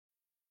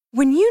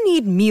When you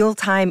need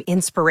mealtime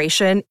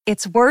inspiration,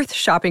 it's worth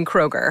shopping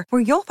Kroger,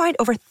 where you'll find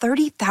over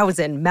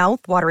 30,000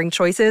 mouth-watering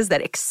choices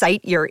that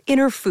excite your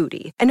inner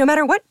foodie. And no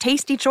matter what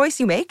tasty choice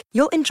you make,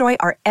 you'll enjoy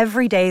our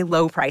everyday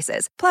low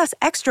prices, plus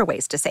extra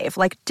ways to save,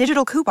 like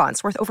digital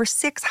coupons worth over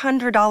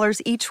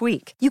 $600 each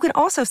week. You can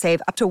also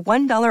save up to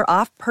 $1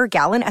 off per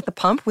gallon at the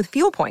pump with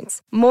fuel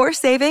points. More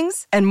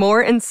savings and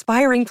more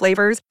inspiring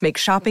flavors make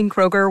shopping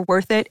Kroger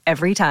worth it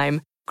every time.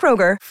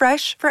 Kroger,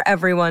 fresh for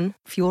everyone.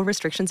 Fuel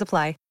restrictions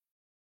apply.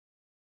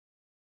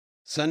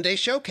 Sunday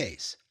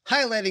Showcase,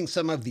 highlighting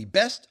some of the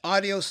best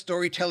audio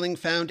storytelling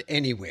found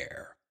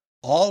anywhere.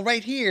 All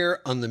right here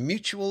on the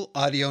Mutual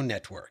Audio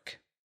Network.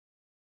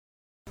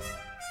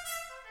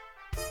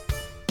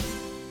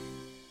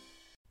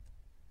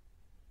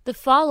 The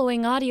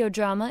following audio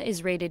drama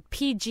is rated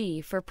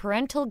PG for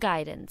parental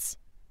guidance.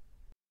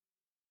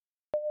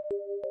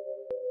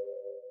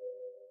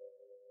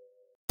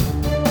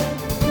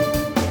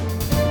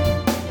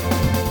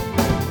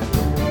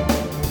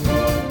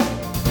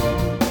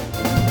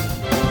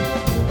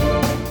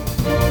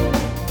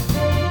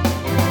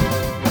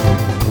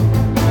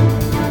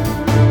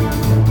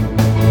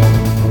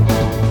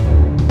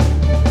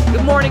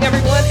 Good morning,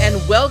 everyone,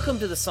 and welcome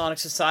to the Sonic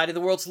Society,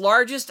 the world's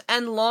largest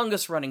and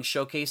longest-running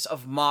showcase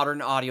of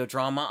modern audio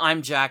drama.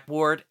 I'm Jack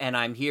Ward, and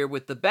I'm here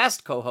with the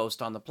best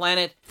co-host on the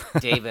planet,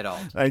 David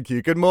Alt. Thank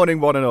you. Good morning,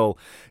 one and all.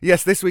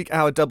 Yes, this week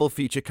our double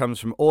feature comes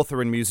from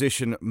author and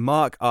musician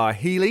Mark R.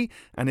 Healy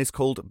and is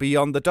called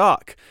Beyond the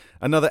Dark,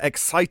 another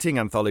exciting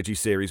anthology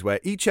series where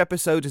each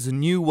episode is a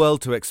new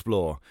world to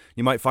explore.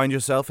 You might find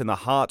yourself in the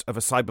heart of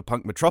a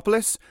cyberpunk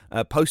metropolis,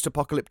 a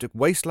post-apocalyptic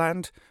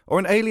wasteland, or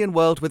an alien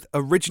world with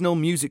original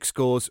music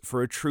scores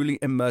for a truly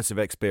immersive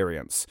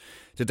experience.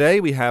 Today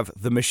we have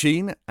The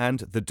Machine and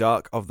The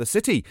Dark of the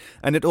City,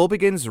 and it all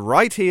begins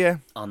right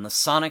here on the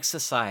Sonic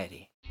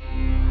Society.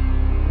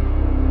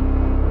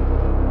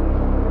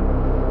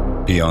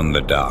 Beyond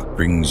the Dark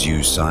brings you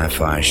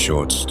sci-fi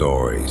short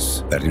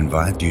stories that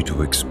invite you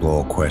to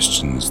explore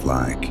questions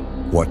like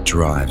what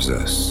drives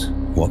us,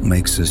 what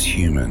makes us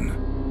human,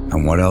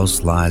 and what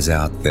else lies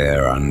out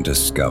there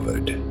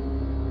undiscovered.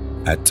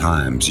 At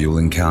times, you'll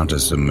encounter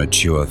some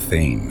mature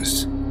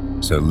themes,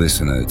 so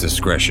listener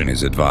discretion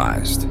is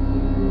advised.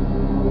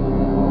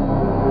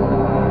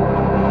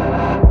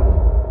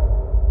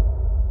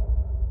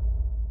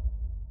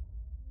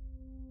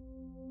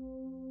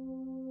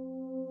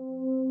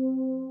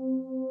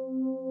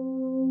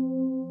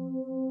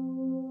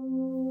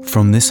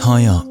 From this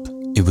high up,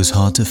 it was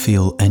hard to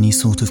feel any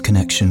sort of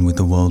connection with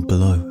the world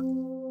below.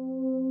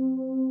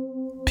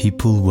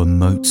 People were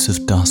motes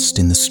of dust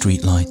in the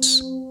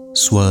streetlights,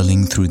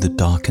 swirling through the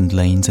darkened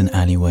lanes and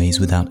alleyways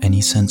without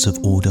any sense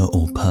of order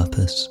or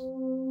purpose.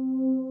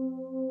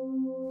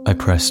 I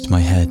pressed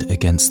my head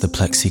against the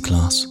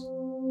plexiglass.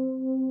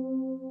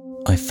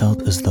 I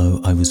felt as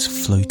though I was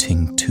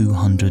floating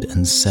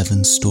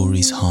 207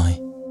 stories high.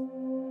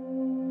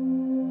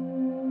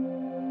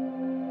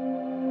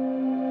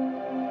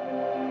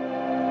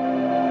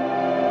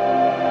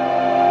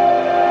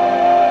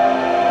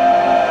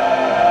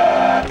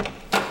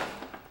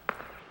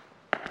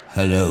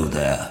 Hello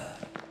there.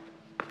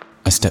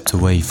 I stepped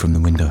away from the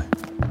window.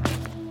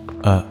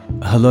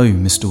 Hello,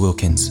 Mr.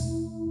 Wilkins.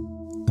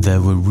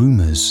 There were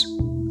rumors,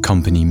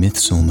 company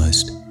myths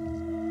almost,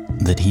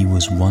 that he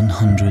was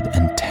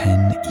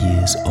 110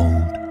 years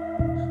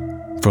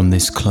old. From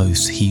this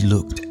close, he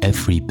looked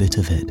every bit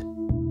of it.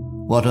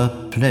 What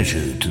a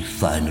pleasure to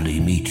finally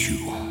meet you.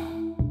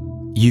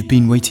 You've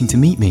been waiting to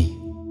meet me?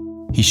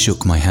 He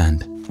shook my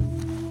hand.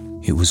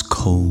 It was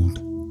cold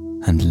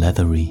and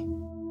leathery.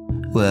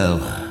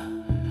 Well,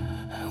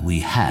 we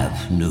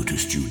have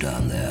noticed you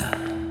down there.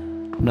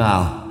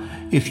 Now,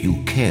 if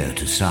you care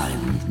to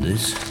sign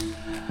this,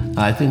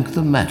 I think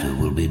the matter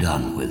will be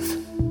done with.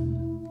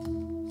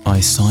 I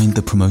signed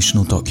the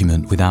promotional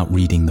document without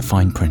reading the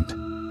fine print.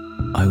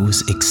 I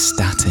was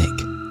ecstatic.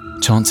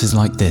 Chances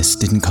like this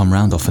didn't come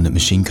round often at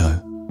Machine Co.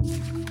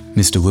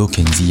 Mr.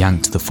 Wilkins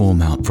yanked the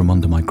form out from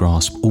under my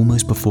grasp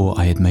almost before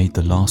I had made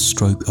the last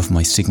stroke of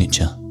my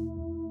signature.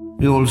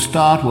 You'll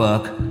start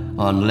work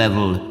on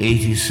level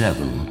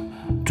 87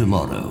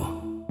 tomorrow.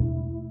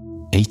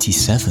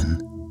 87?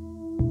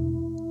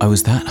 I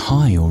was that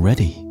high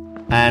already.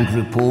 And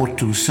report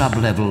to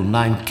sub-level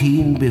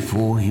 19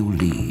 before you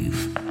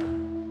leave.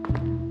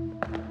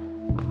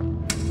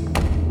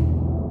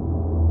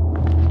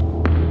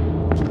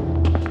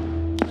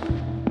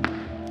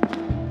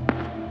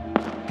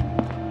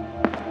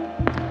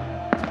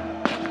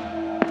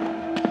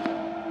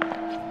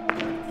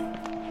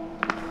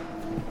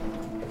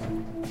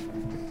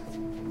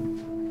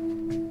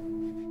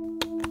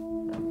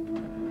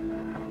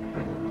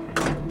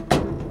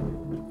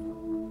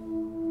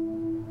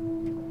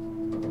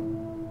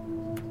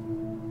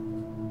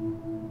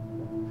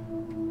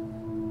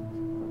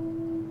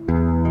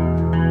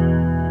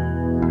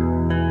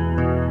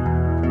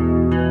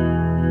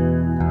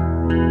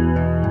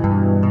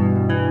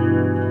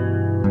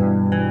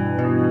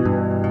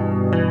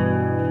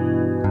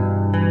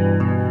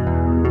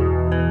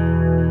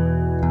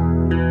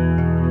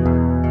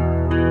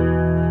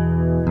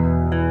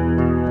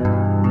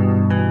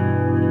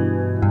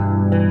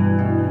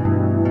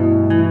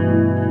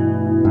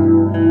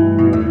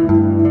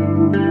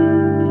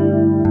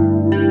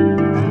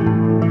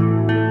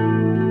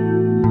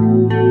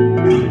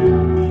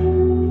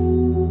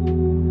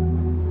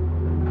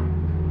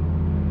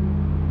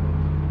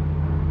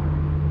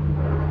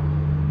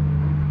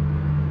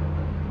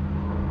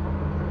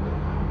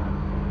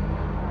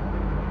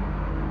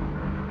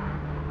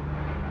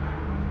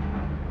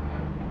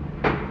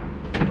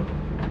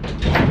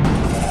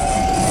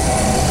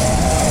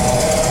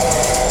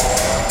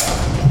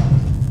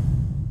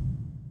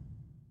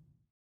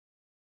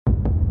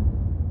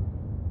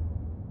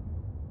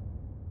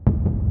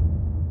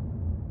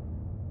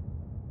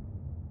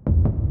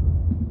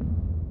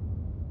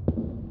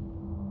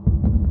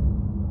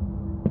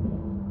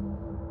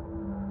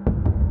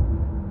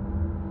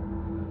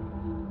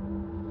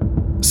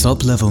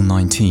 Sub-level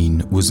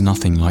 19 was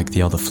nothing like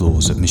the other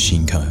floors at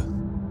Machine Co.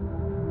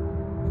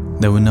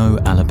 There were no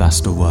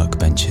alabaster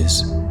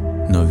workbenches,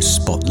 no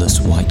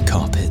spotless white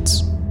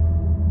carpets.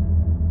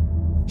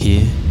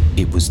 Here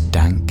it was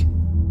dank,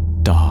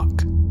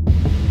 dark,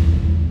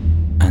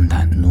 and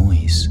that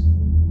noise.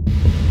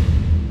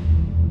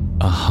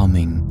 A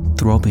humming,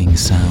 throbbing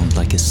sound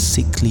like a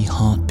sickly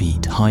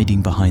heartbeat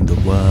hiding behind the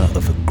whir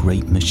of a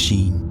great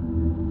machine.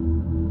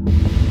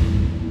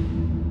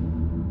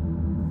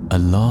 A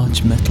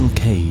large metal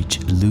cage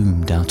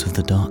loomed out of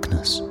the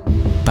darkness,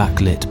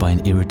 backlit by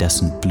an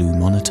iridescent blue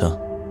monitor,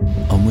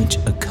 on which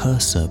a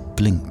cursor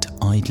blinked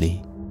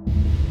idly.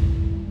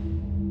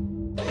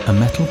 A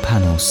metal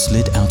panel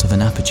slid out of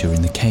an aperture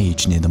in the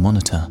cage near the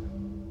monitor,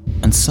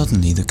 and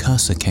suddenly the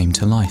cursor came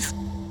to life.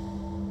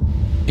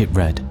 It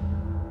read,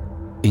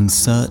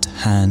 "Insert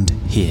hand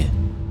here."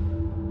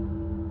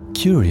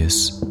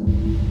 Curious,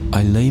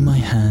 I lay my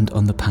hand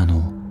on the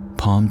panel,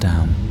 palm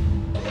down,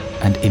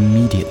 and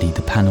immediately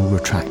the panel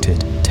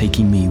retracted,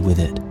 taking me with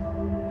it.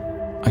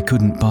 I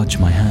couldn't budge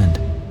my hand.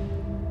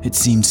 It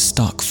seemed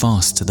stuck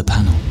fast to the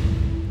panel.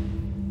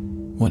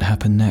 What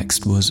happened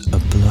next was a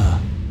blur,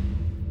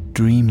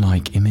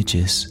 dreamlike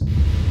images.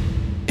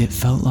 It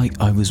felt like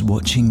I was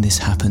watching this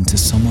happen to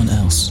someone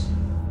else.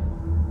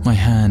 My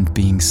hand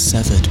being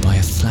severed by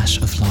a flash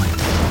of light,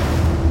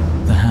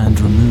 the hand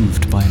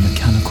removed by a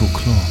mechanical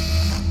claw,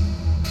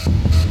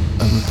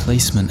 a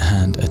replacement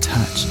hand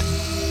attached.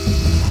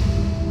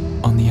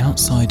 On the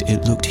outside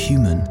it looked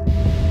human,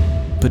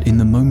 but in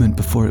the moment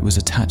before it was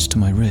attached to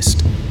my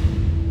wrist,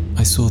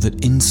 I saw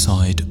that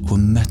inside were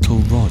metal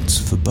rods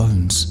for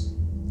bones,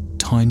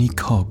 tiny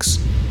cogs,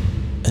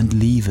 and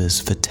levers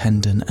for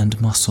tendon and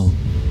muscle.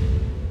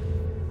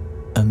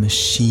 A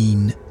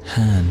machine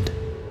hand.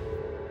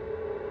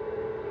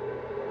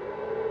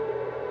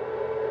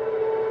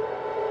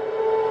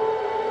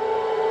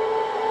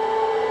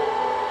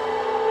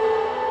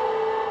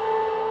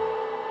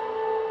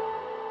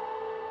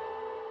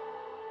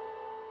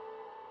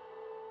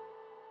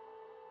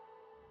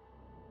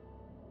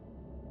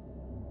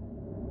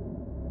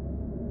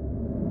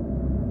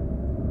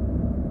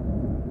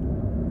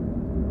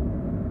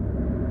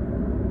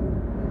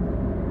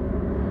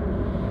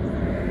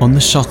 On the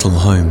shuttle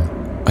home,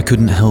 I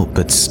couldn't help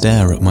but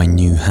stare at my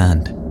new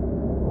hand.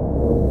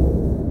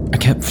 I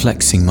kept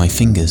flexing my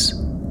fingers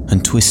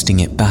and twisting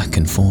it back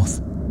and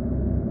forth.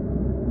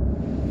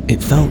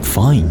 It felt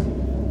fine.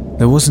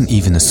 There wasn't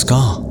even a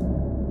scar.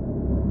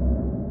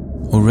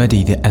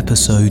 Already the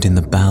episode in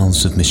the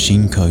bowels of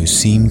Machine Co.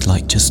 seemed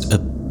like just a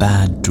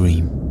bad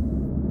dream.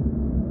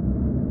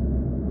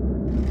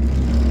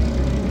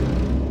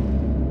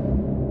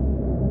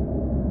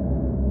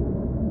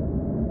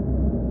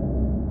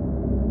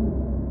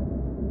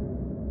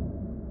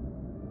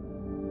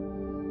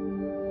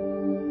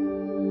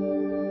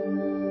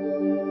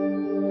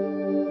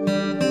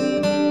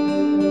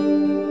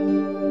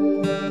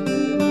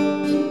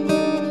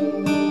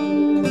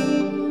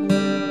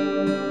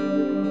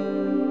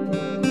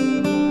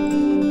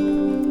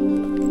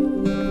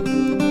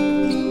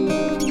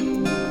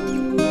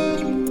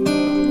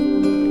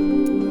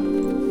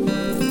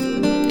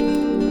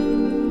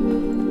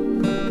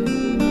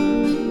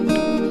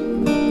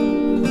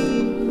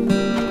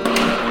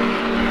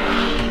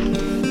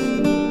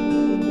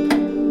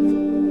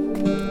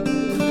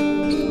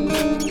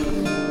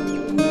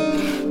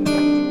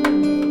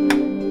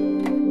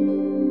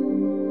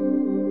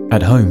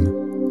 At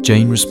home,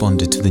 Jane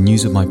responded to the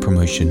news of my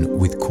promotion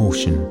with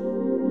caution.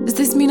 Does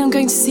this mean I'm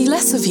going to see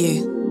less of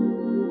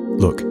you?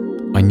 Look,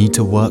 I need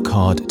to work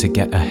hard to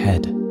get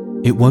ahead.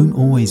 It won't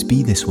always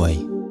be this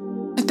way.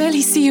 I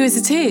barely see you as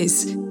it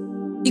is.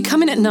 You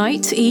come in at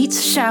night, eat,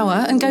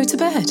 shower, and go to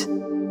bed.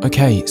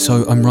 Okay,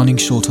 so I'm running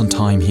short on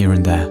time here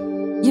and there.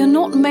 You're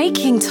not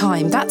making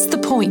time, that's the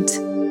point.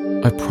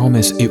 I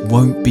promise it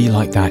won't be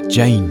like that,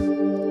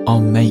 Jane. I'll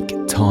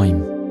make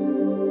time.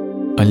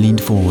 I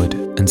leaned forward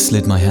and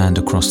slid my hand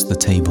across the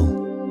table.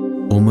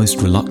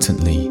 Almost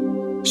reluctantly,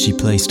 she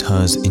placed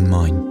hers in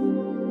mine.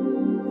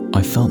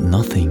 I felt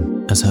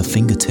nothing as her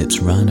fingertips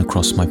ran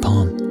across my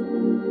palm.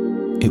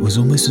 It was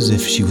almost as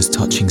if she was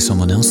touching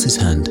someone else's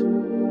hand.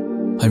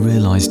 I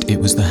realized it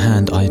was the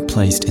hand I had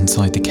placed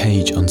inside the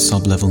cage on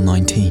sub-level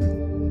 19.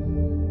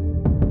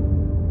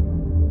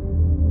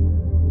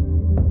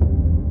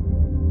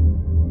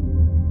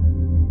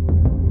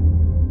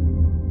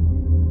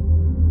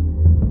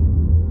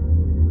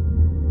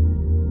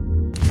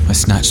 I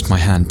snatched my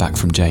hand back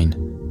from Jane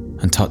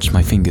and touched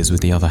my fingers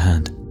with the other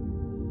hand.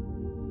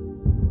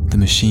 The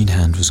machine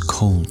hand was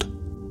cold,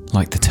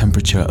 like the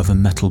temperature of a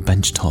metal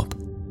bench top,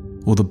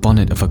 or the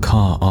bonnet of a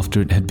car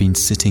after it had been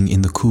sitting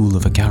in the cool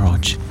of a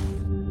garage.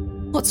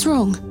 What's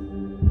wrong?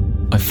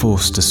 I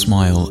forced a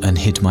smile and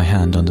hid my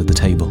hand under the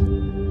table.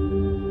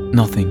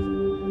 Nothing.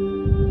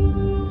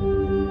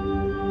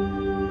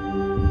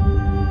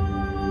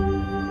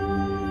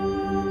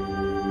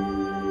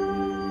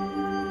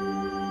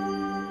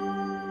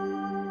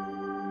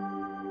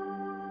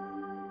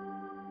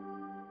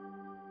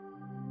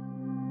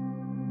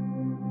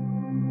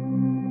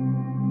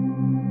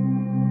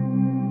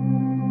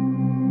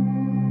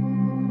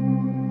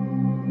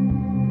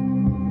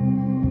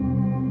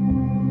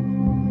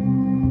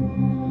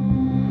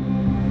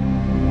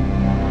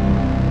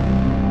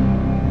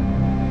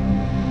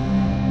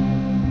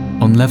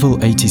 On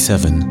level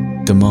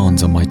 87,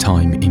 demands on my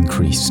time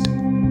increased.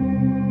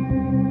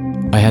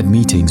 I had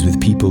meetings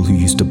with people who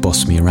used to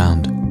boss me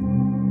around.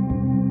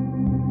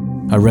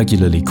 I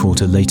regularly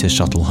caught a later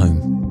shuttle home.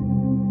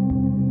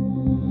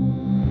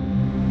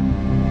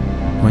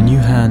 My new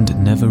hand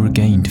never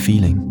regained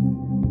feeling.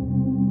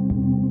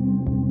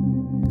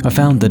 I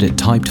found that it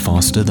typed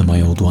faster than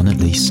my old one, at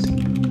least.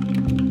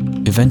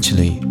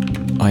 Eventually,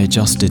 I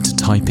adjusted to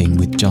typing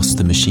with just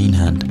the machine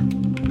hand.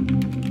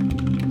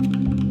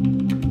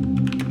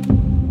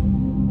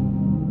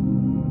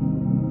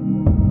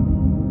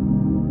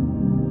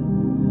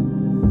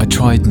 I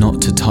tried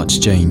not to touch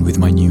Jane with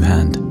my new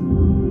hand.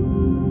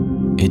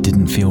 It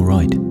didn't feel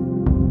right.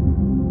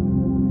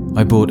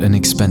 I bought an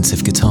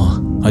expensive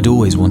guitar I'd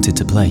always wanted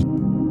to play.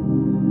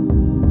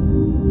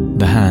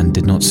 The hand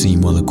did not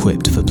seem well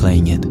equipped for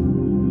playing it.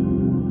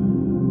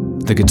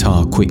 The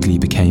guitar quickly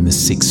became a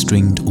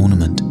 6-stringed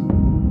ornament.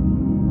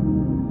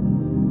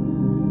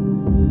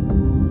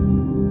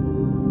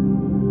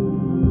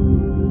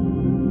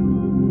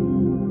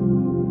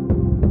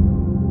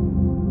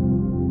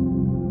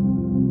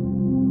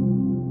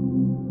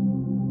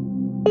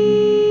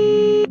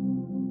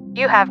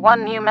 You have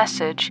one new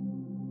message.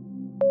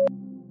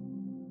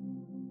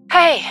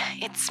 Hey,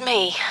 it's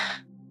me.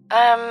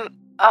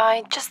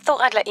 I just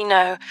thought I'd let you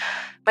know.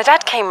 My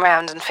dad came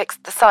round and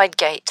fixed the side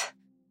gate.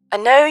 I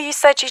know you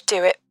said you'd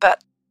do it,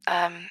 but,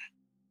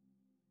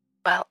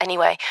 well,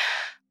 anyway,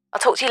 I'll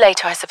talk to you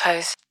later, I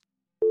suppose.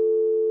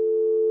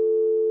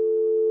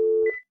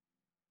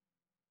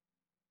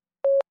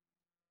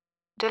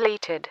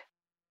 Deleted.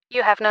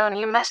 You have no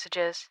new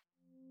messages.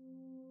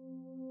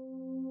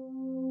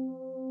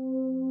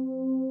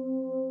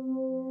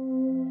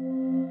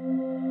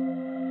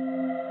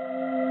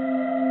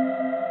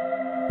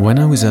 When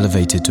I was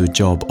elevated to a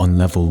job on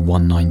level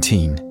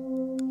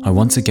 119, I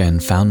once again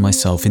found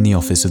myself in the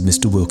office of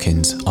Mr.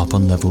 Wilkins up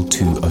on level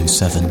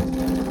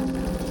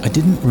 207. I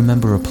didn't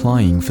remember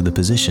applying for the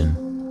position.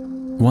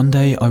 One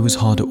day I was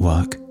hard at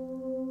work,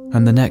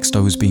 and the next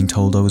I was being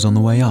told I was on the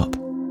way up,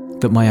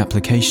 that my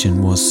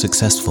application was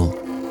successful.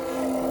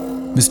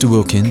 Mr.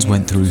 Wilkins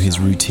went through his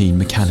routine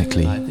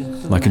mechanically,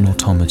 like an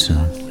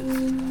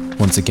automaton.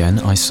 Once again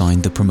I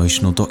signed the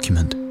promotional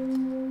document.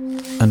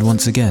 And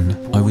once again,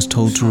 I was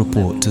told to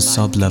report to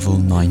sub-level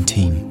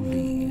 19.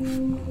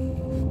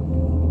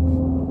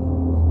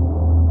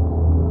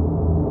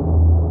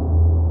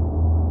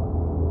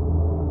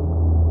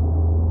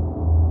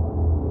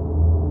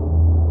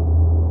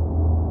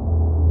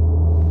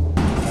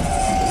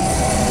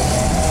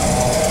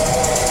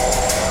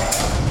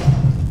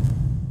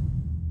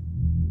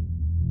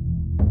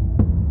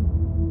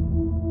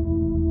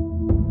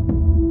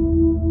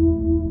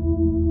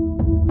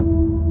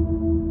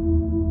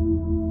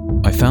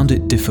 I found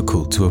it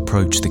difficult to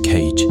approach the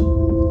cage,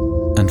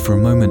 and for a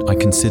moment I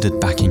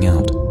considered backing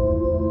out.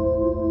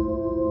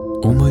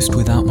 Almost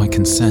without my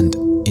consent,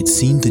 it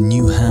seemed the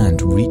new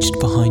hand reached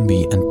behind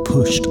me and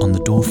pushed on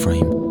the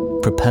doorframe,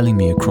 propelling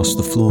me across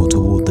the floor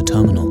toward the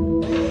terminal.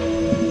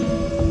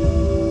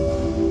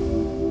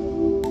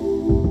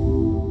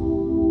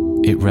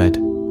 It read,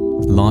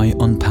 "Lie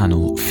on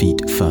panel,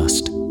 feet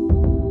first."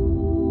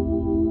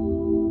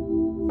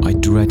 I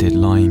dreaded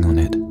lying on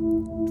it,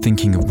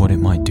 thinking of what it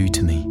might do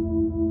to me.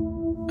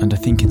 And I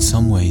think in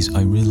some ways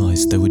I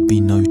realized there would be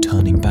no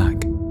turning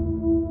back.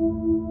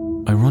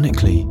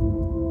 Ironically,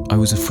 I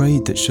was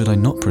afraid that should I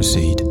not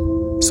proceed,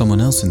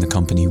 someone else in the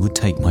company would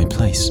take my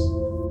place.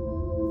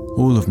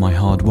 All of my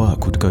hard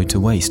work would go to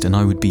waste and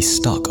I would be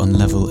stuck on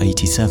level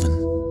 87.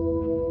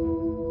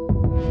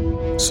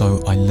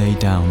 So I lay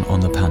down on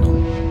the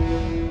panel.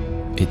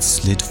 It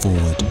slid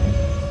forward.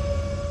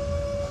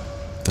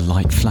 The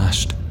light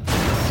flashed,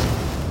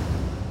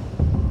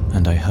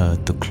 and I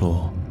heard the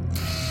claw.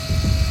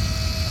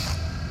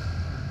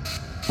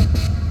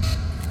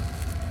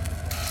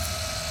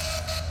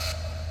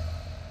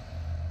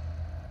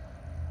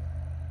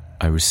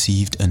 I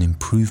received an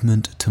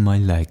improvement to my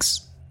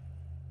legs.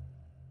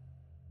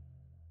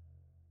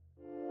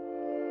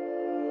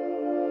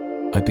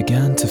 I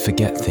began to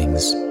forget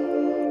things.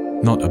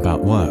 Not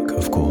about work,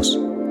 of course.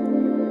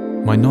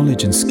 My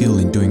knowledge and skill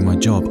in doing my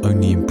job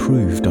only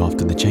improved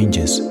after the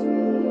changes.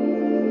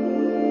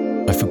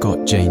 I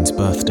forgot Jane's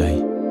birthday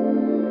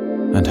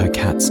and her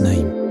cat's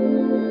name.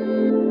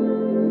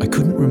 I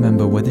couldn't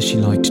remember whether she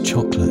liked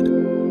chocolate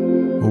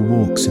or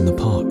walks in the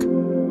park.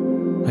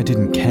 I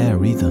didn't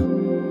care either.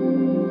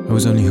 I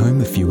was only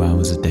home a few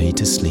hours a day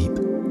to sleep.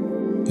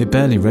 It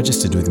barely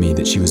registered with me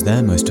that she was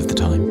there most of the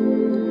time,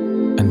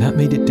 and that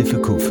made it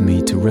difficult for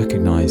me to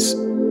recognize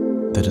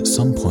that at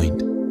some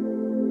point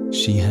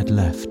she had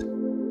left.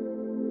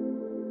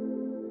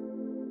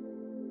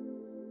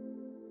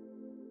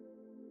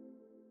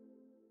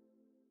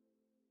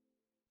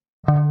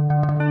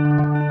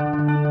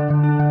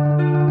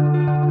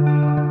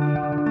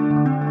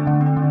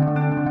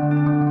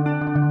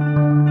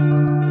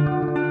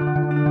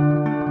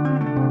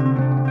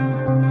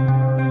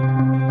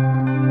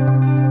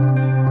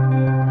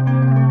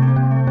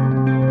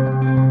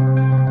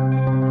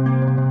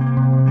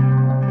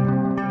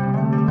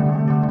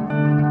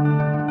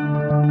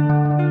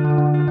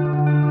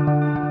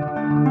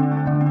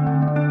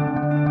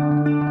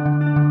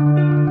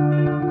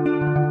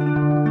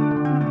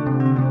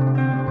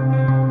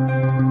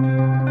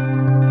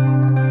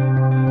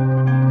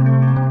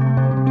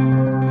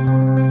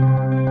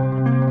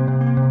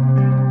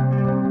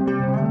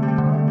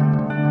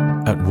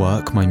 At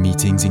work, my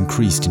meetings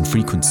increased in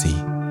frequency.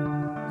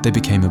 They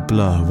became a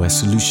blur where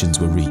solutions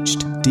were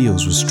reached,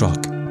 deals were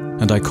struck,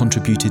 and I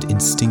contributed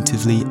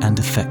instinctively and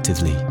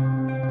effectively.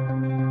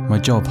 My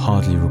job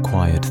hardly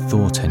required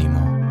thought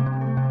anymore.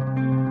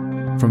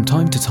 From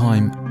time to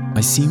time,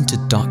 I seemed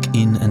to duck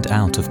in and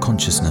out of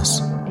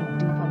consciousness.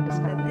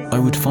 I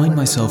would find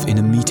myself in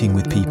a meeting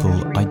with people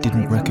I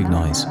didn't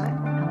recognize,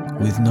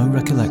 with no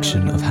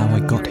recollection of how I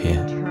got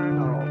here.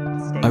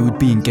 I would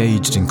be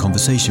engaged in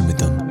conversation with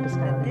them,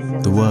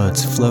 the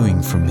words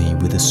flowing from me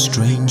with a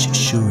strange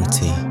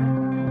surety,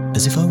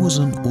 as if I was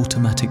an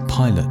automatic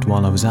pilot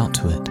while I was out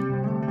to it.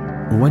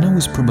 When I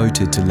was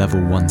promoted to level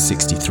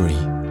 163,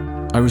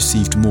 I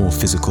received more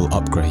physical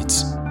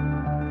upgrades.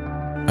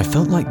 I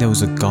felt like there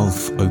was a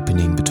gulf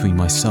opening between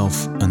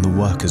myself and the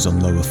workers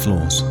on lower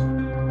floors.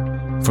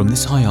 From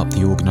this high up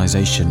the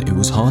organization, it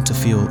was hard to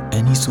feel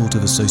any sort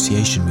of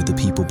association with the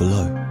people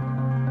below.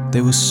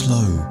 They were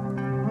slow,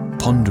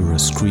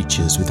 ponderous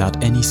creatures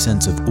without any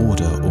sense of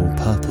order or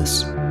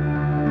purpose.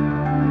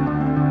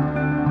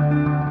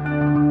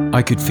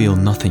 I could feel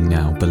nothing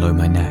now below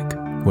my neck,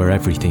 where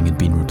everything had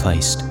been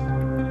replaced.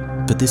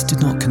 But this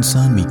did not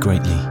concern me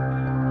greatly.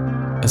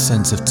 A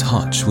sense of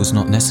touch was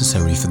not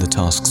necessary for the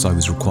tasks I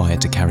was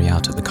required to carry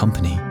out at the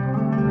company.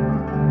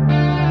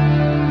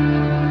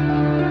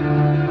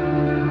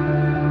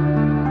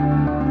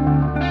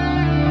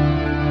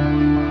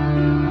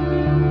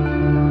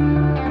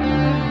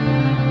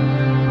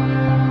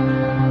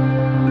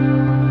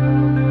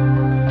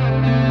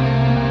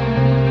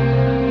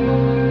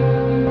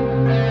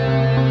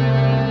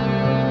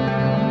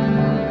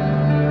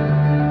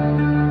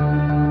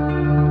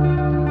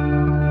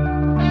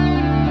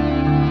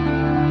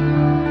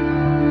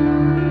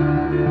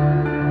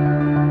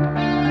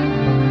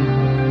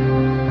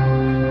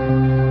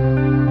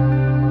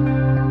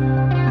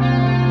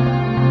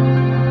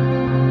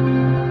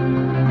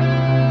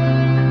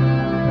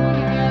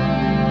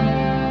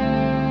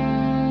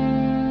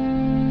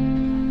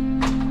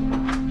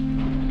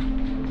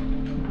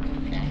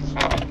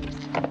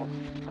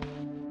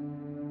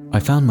 I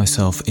found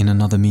myself in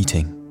another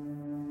meeting.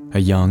 A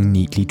young,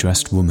 neatly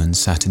dressed woman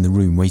sat in the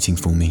room waiting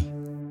for me.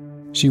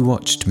 She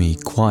watched me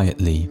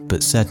quietly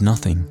but said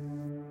nothing.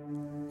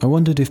 I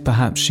wondered if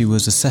perhaps she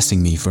was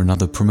assessing me for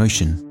another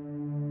promotion.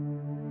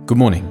 "Good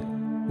morning.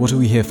 What are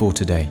we here for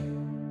today?"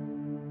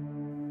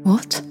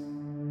 What?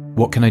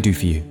 "What can I do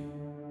for you?"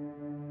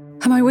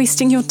 Am I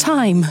wasting your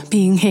time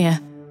being here?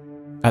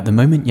 "At the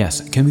moment,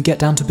 yes. Can we get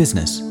down to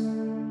business?"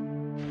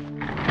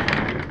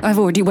 I've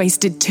already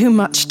wasted too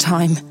much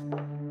time.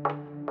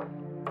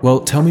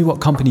 "Well, tell me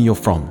what company you're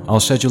from. I'll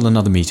schedule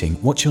another meeting.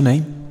 What's your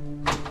name?"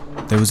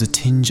 There was a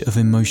tinge of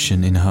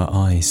emotion in her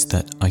eyes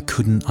that I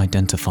couldn't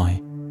identify.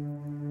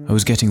 I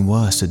was getting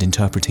worse at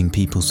interpreting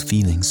people's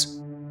feelings.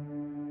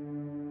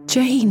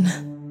 Jane.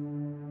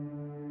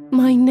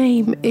 My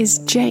name is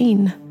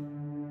Jane.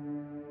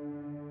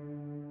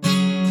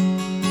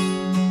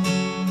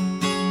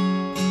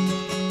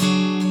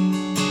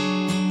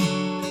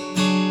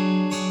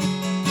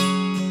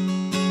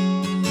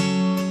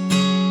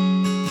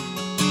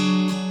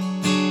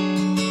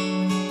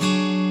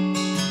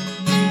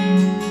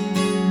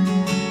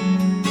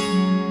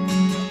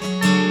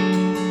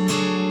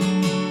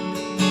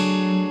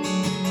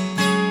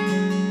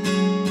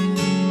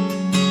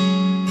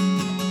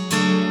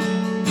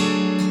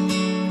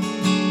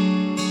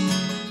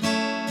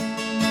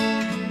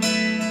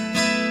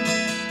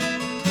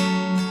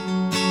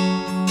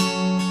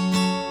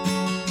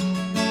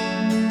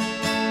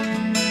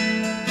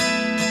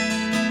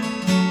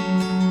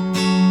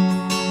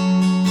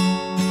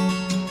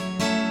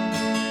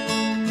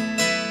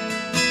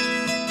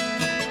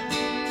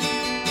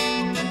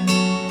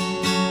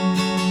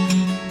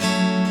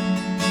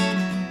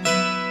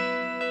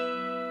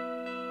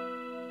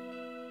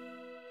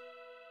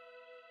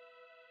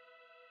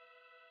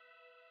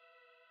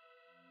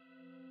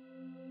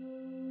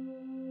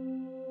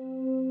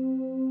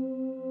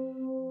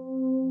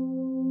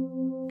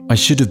 I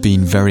should have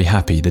been very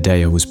happy the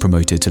day I was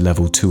promoted to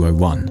level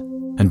 201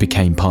 and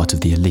became part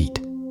of the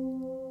elite.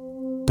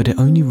 But it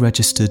only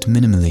registered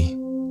minimally.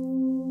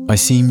 I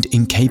seemed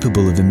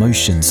incapable of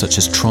emotions such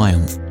as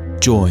triumph,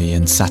 joy,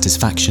 and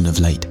satisfaction of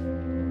late.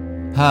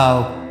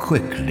 How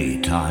quickly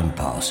time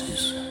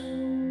passes.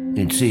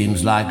 It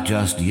seems like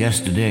just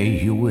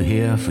yesterday you were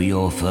here for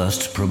your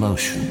first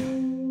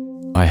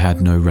promotion. I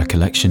had no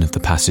recollection of the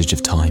passage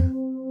of time.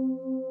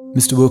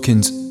 Mr.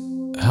 Wilkins,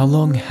 how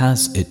long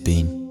has it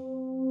been?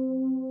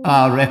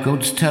 Our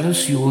records tell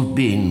us you have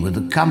been with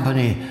the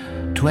company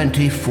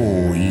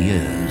 24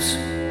 years.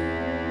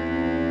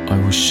 I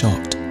was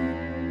shocked.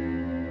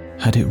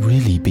 Had it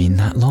really been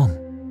that long?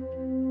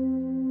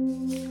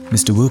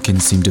 Mr.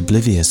 Wilkins seemed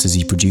oblivious as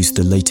he produced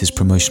the latest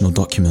promotional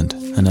document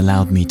and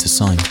allowed me to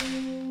sign.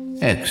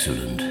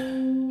 Excellent.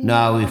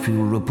 Now if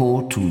you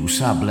report to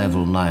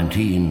sub-level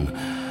 19,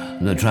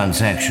 the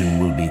transaction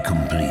will be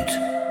complete.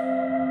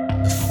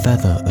 A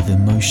feather of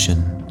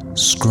emotion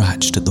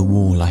scratched at the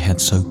wall I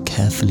had so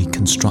carefully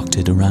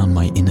constructed around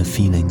my inner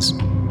feelings.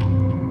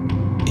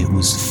 it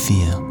was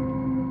fear.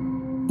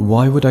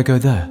 Why would I go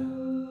there?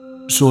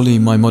 Surely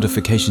my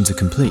modifications are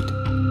complete.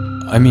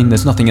 I mean,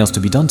 there's nothing else to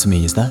be done to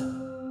me, is there?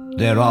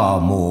 There are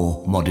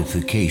more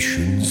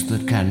modifications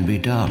that can be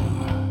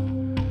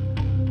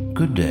done.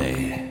 Good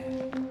day.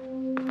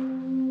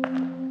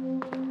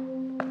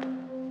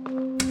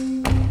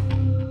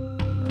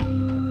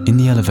 In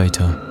the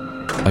elevator,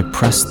 I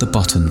pressed the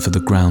button for the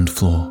ground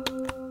floor.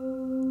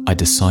 I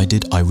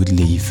decided I would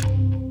leave.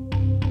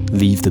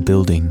 Leave the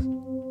building.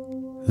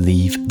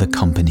 Leave the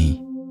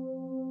company.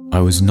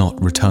 I was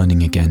not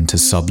returning again to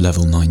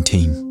sub-level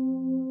 19.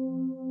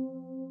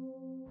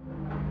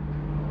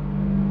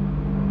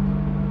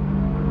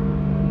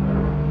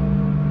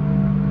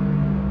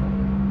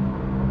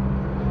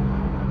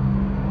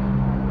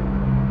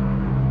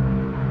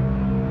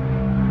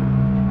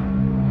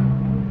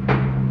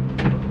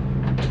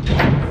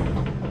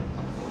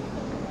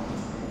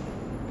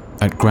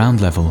 At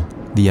ground level,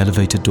 the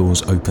elevator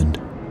doors opened.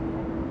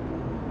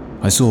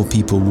 I saw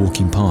people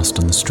walking past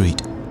on the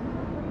street.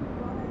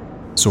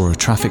 Saw a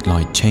traffic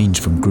light change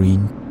from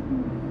green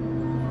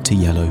to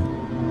yellow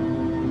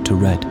to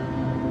red.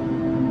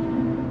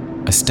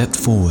 I stepped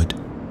forward,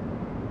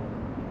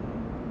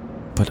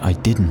 but I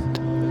didn't.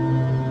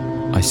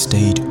 I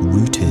stayed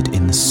rooted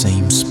in the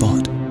same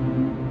spot.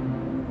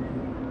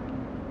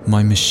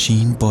 My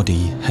machine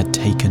body had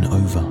taken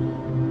over.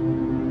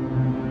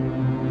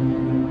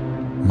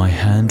 My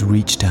hand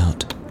reached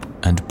out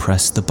and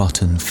pressed the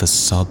button for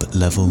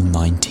sub-level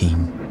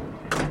 19.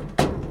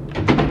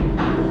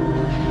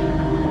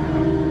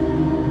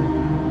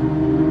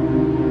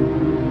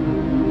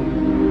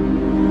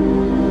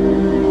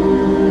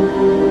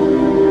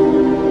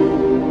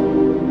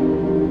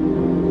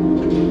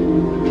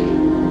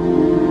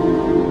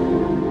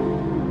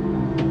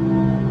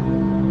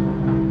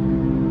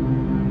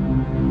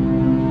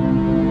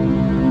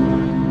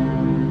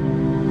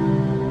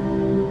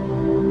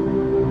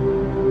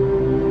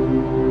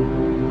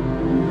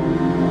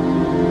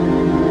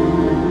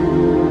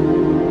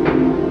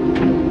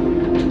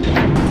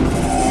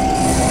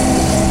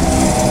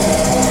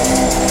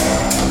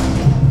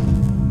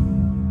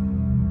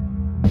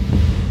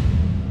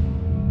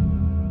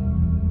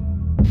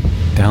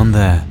 Down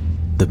there,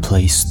 the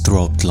place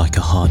throbbed like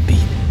a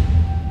heartbeat.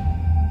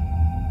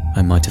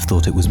 I might have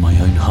thought it was my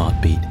own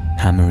heartbeat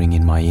hammering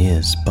in my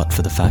ears, but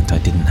for the fact I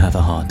didn't have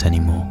a heart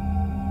anymore.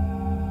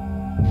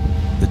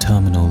 The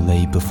terminal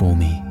lay before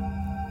me.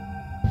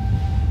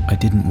 I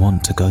didn't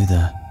want to go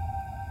there.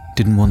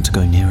 Didn't want to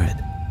go near it.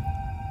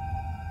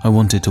 I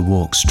wanted to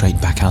walk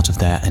straight back out of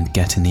there and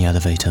get in the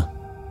elevator.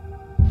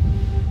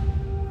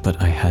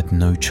 But I had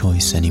no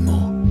choice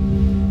anymore.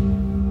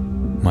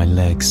 My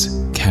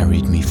legs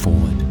carried me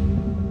forward.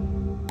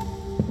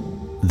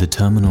 The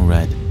terminal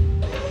read,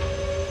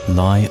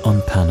 "Lie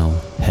on panel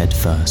head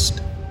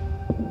first."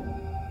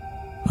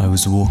 I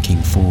was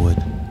walking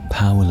forward,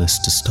 powerless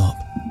to stop.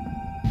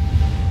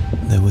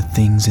 There were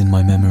things in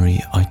my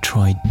memory I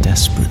tried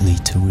desperately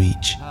to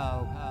reach.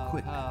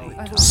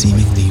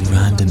 Seemingly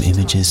random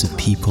images of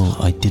people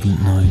I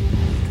didn't know.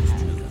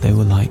 They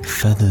were like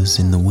feathers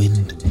in the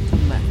wind,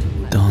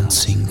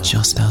 dancing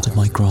just out of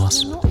my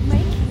grasp.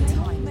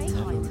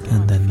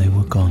 And then they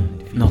were gone.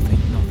 Nothing.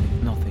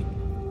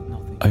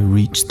 I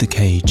reached the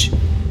cage,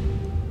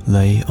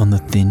 lay on the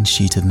thin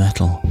sheet of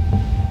metal,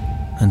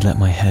 and let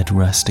my head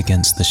rest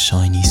against the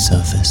shiny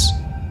surface.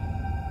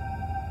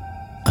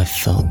 I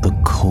felt the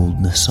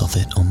coldness of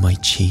it on my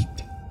cheek.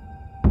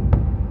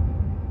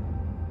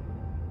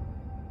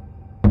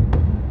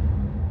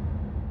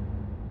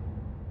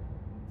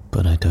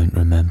 But I don't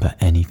remember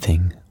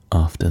anything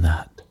after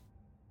that.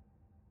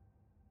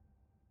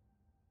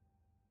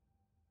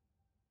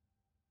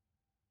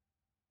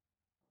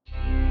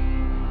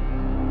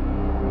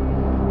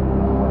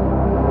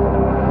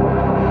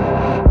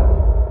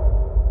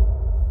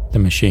 The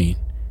Machine,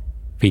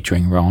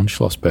 featuring Rowan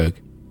Schlossberg,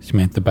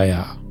 Samantha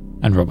Bayar,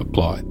 and Robert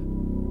Blythe.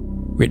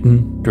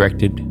 Written,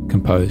 directed,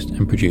 composed,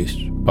 and produced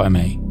by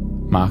me,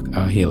 Mark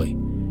R. Healy.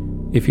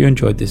 If you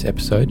enjoyed this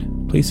episode,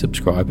 please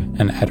subscribe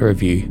and add a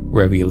review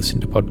wherever you listen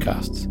to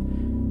podcasts.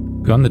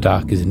 Beyond the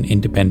Dark is an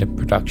independent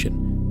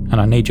production, and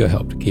I need your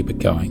help to keep it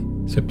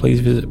going, so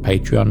please visit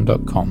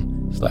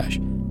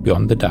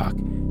patreon.com/beyondthedark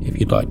if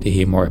you'd like to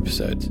hear more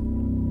episodes.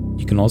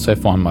 You can also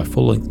find my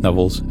full-length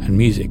novels and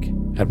music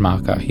at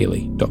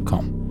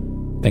markrhealy.com.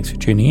 Thanks for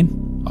tuning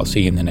in. I'll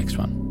see you in the next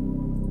one.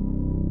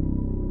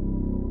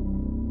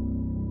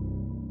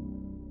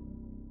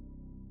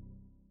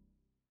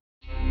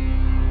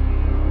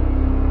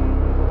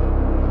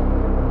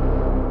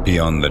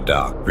 Beyond the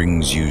Dark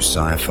brings you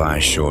sci-fi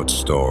short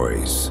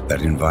stories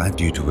that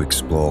invite you to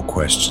explore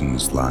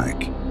questions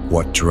like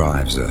what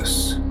drives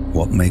us,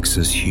 what makes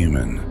us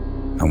human,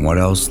 and what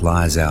else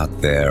lies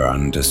out there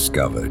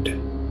undiscovered.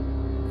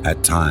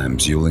 At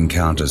times, you'll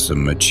encounter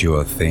some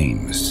mature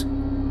themes,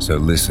 so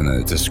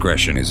listener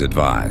discretion is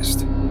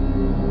advised.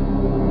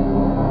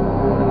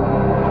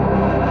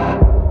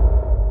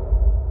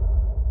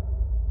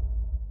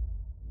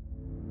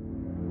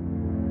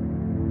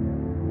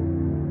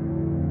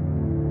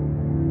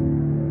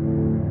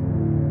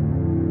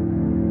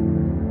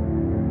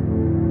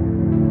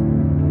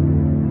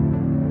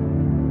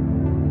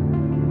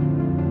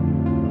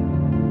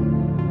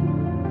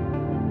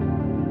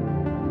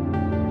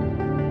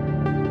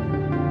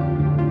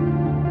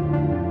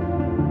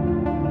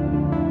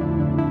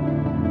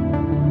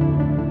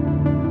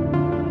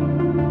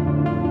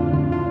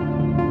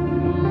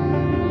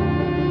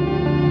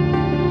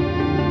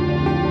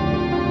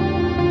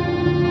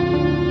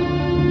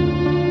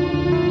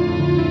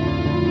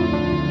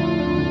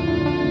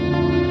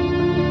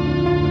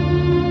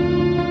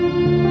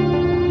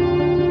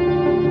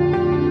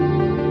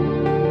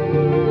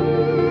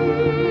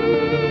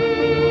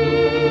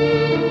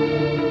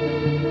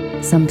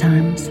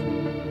 Sometimes,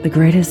 the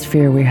greatest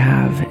fear we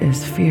have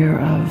is fear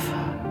of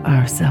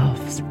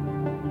ourselves.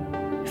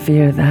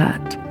 Fear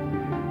that,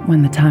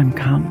 when the time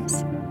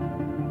comes,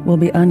 we'll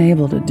be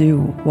unable to do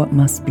what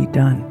must be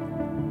done.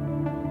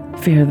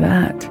 Fear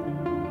that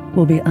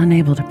we'll be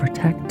unable to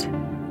protect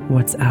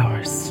what's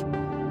ours.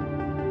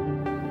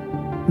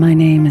 My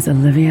name is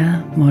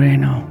Olivia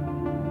Moreno.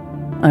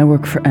 I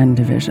work for N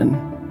Division,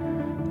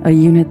 a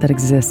unit that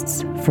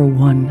exists for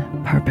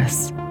one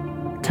purpose: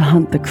 to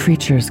hunt the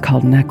creatures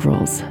called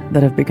Necrals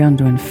that have begun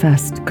to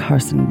infest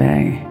Carson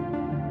Bay.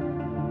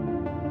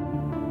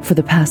 For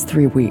the past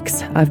 3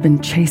 weeks, I've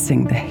been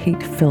chasing the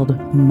hate-filled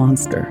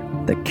monster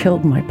that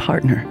killed my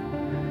partner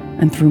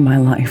and threw my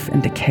life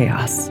into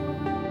chaos.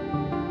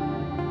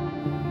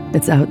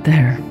 It's out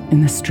there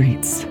in the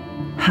streets,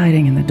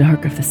 hiding in the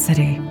dark of the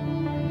city,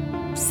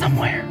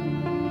 somewhere,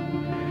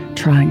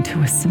 trying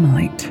to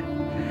assimilate,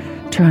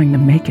 trying to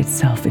make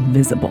itself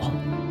invisible.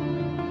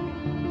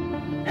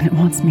 And it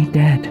wants me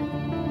dead.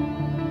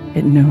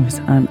 It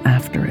knows I'm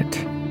after it.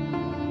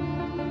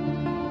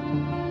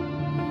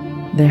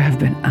 There have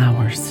been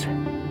hours,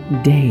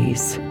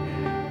 days,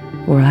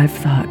 where I've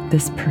thought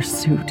this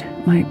pursuit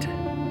might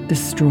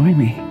destroy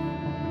me.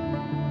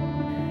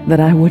 That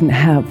I wouldn't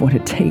have what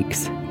it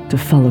takes to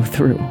follow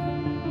through.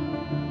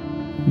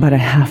 But I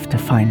have to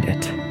find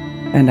it,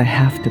 and I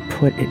have to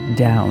put it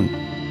down.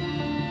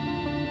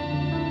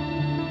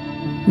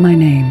 My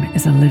name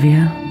is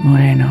Olivia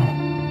Moreno,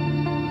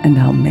 and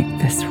I'll make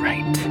this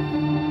right.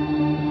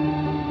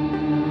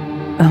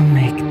 I'll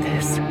make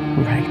this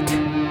right.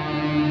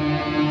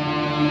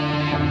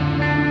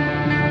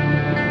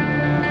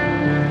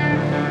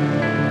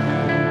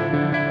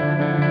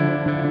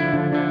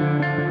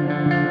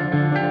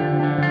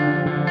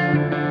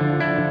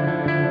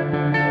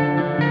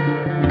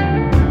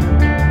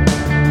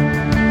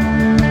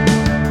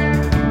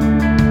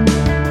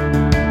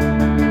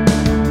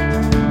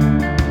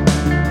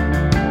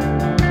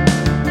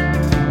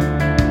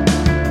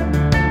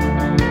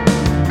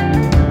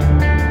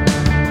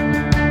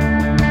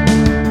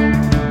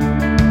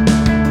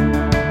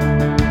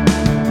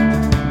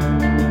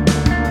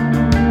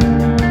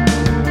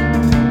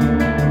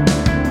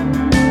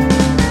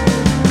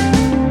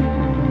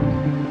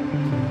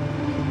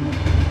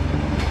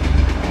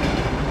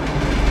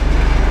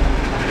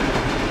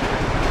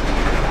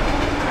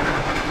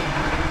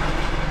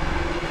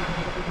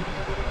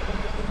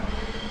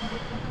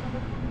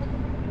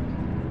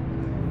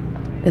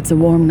 It's a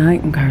warm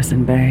night in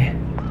Carson Bay.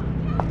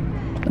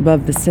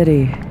 Above the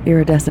city,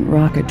 iridescent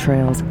rocket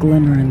trails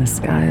glimmer in the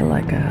sky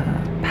like a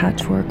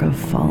patchwork of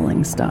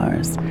falling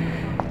stars.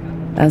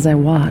 As I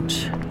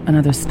watch,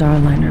 another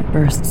starliner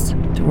bursts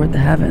toward the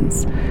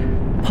heavens,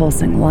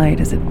 pulsing light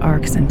as it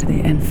arcs into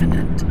the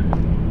infinite.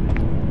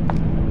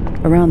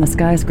 Around the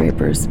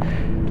skyscrapers,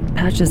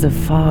 patches of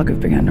fog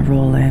have begun to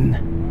roll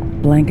in,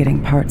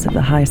 blanketing parts of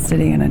the high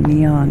city in a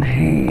neon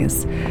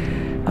haze,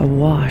 a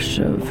wash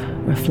of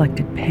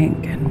reflected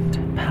pink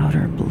and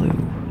powder blue.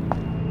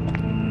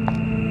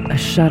 A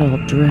shuttle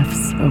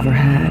drifts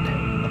overhead,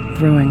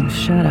 throwing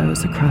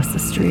shadows across the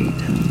street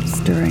and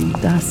stirring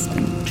dust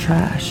and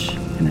trash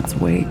in its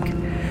wake.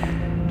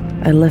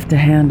 I lift a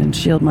hand and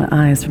shield my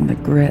eyes from the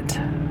grit,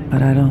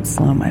 but I don't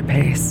slow my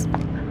pace.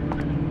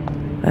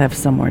 I have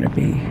somewhere to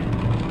be.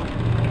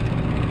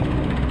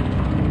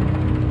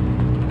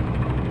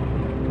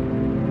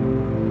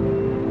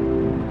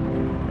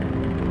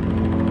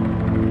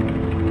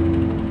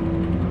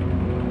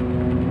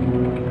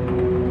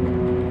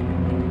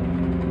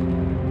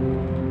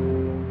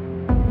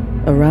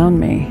 Around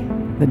me,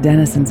 the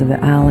denizens of the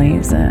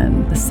alleys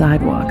and the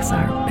sidewalks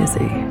are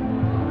busy.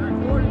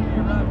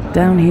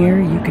 Down here,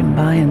 you can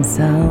buy and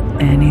sell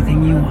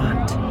anything you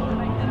want.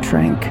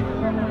 Trank,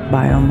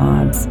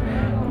 biomods,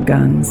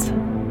 guns,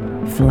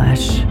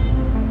 flesh.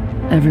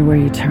 Everywhere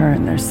you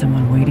turn, there's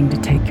someone waiting to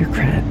take your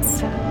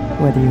creds,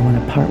 whether you want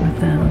to part with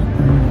them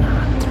or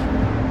not.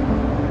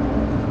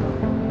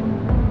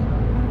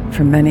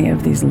 For many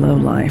of these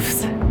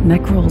lowlifes,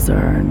 Necrals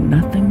are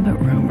nothing but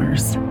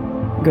rumors.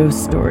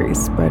 Ghost stories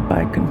spread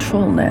by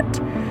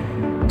ControlNet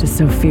to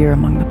sow fear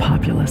among the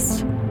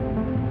populace.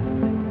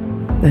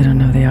 They don't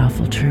know the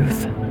awful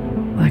truth,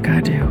 like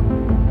I do.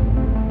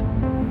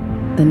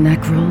 The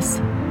Necrals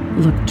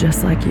look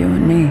just like you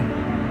and me,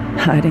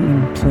 hiding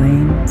in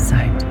plain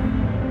sight.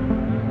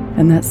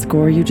 And that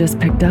score you just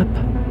picked up,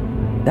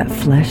 that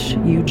flesh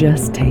you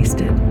just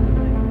tasted,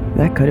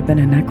 that could have been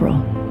a Necral,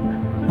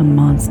 a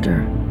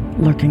monster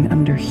lurking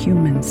under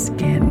human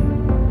skin.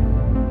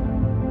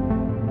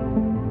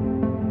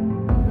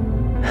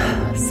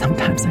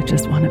 Sometimes I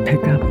just want to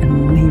pick up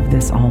and leave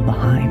this all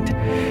behind.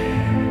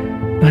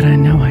 But I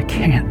know I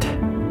can't.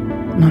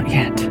 Not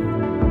yet.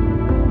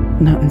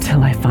 Not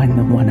until I find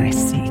the one I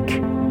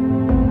seek.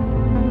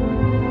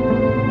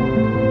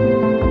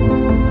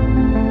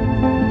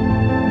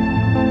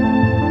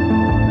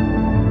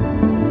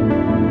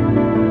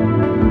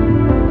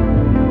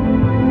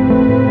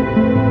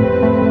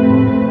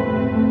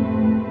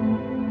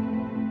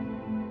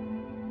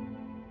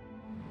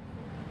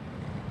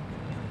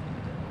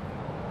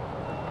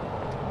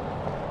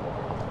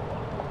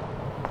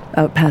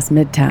 Out past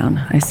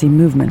Midtown, I see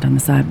movement on the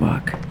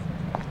sidewalk.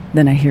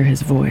 Then I hear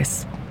his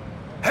voice.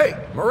 Hey,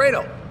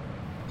 Moreno!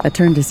 I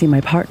turn to see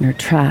my partner,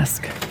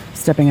 Trask,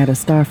 stepping out of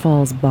Star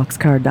Falls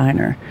Boxcar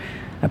Diner,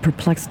 a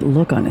perplexed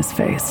look on his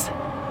face.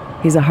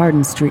 He's a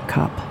hardened street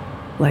cop,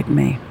 like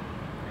me.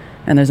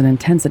 And there's an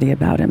intensity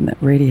about him that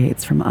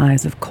radiates from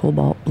eyes of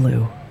cobalt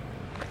blue.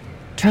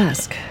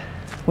 Trask,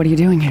 what are you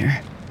doing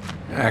here?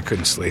 I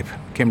couldn't sleep.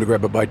 Came to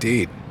grab a bite to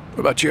eat. What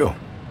about you?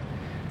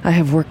 I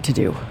have work to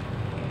do.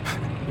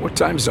 What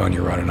time zone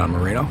you running on,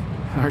 Moreno?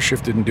 Our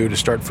shift didn't due to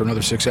start for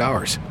another 6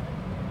 hours.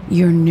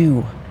 You're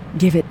new.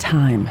 Give it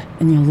time,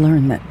 and you'll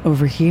learn that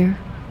over here,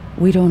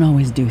 we don't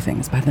always do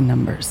things by the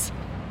numbers.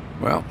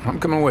 Well, I'm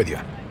coming with you.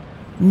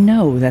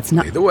 No, that's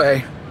not... Either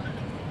way.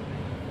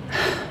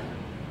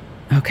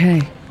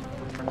 Okay.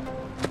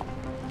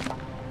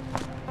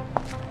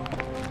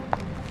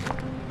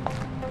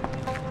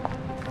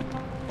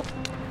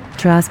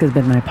 Trask has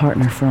been my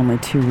partner for only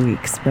 2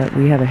 weeks, but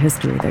we have a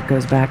history that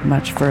goes back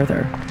much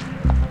further.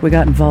 We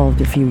got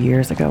involved a few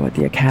years ago at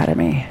the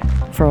academy.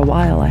 For a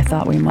while, I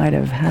thought we might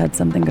have had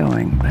something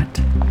going, but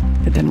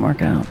it didn't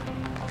work out.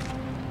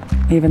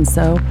 Even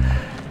so,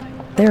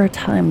 there are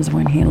times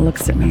when he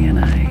looks at me and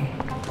I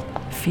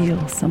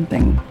feel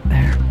something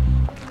there.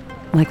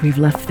 Like we've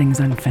left things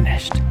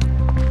unfinished.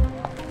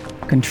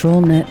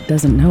 ControlNet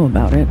doesn't know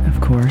about it, of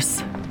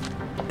course.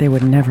 They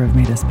would never have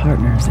made us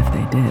partners if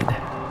they did.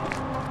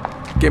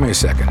 Give me a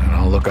second and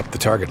I'll look up the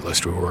target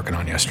list we were working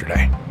on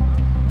yesterday.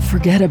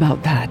 Forget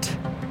about that.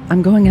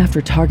 I'm going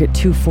after Target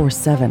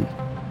 247.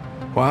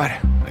 What?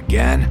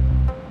 Again?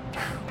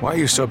 Why are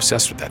you so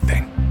obsessed with that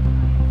thing?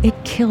 It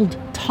killed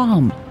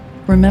Tom.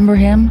 Remember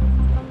him?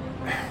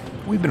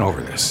 We've been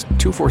over this.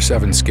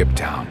 247 skipped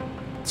town.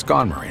 It's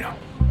gone, Moreno.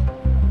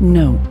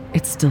 No,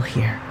 it's still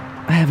here.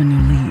 I have a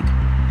new lead.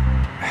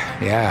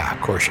 Yeah,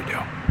 of course you do.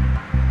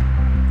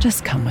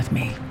 Just come with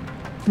me.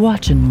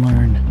 Watch and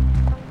learn.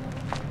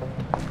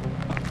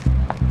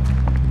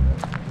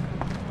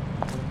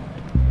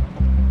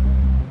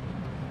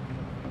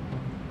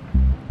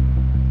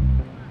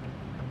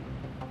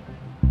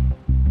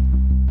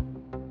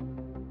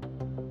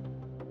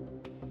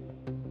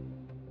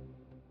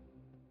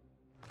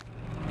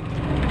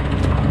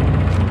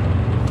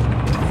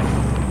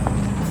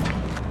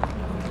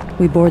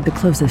 We board the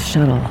closest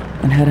shuttle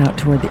and head out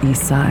toward the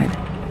east side.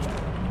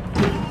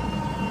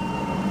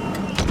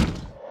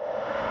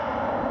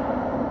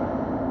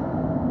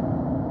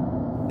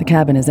 The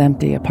cabin is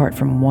empty apart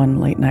from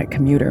one late-night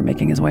commuter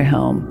making his way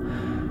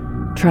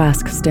home.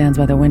 Trask stands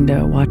by the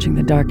window watching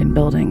the darkened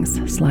buildings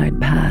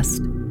slide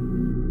past.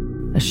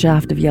 A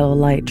shaft of yellow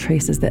light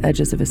traces the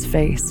edges of his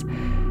face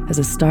as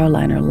a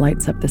starliner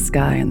lights up the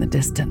sky in the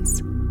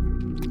distance.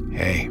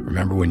 Hey,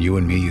 remember when you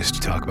and me used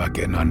to talk about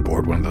getting on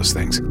board one of those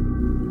things?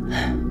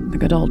 The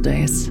good old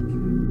days.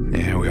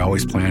 Yeah, we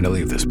always planned to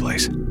leave this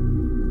place.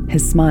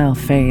 His smile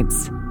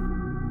fades.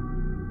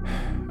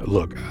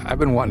 Look, I've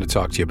been wanting to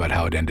talk to you about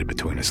how it ended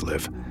between us,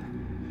 Liv.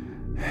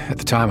 At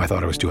the time, I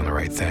thought I was doing the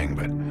right thing,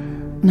 but...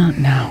 Not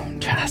now,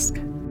 Trask.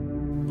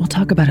 We'll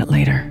talk about it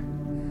later.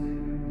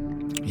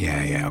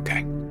 Yeah,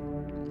 okay.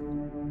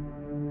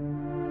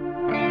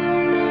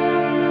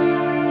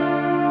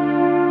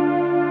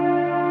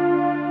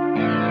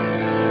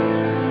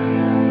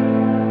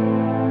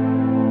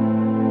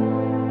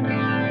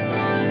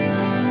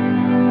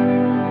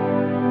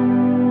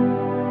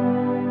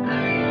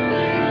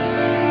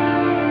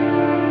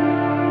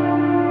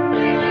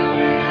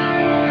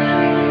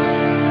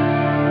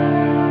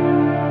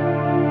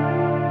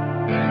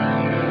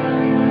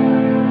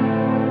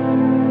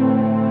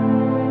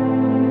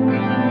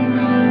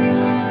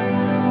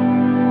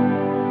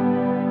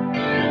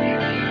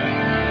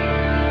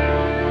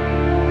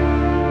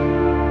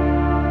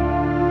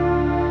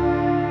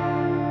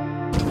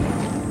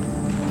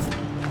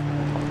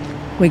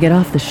 We get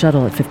off the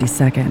shuttle at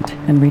 52nd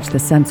and reach the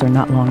sensor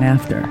not long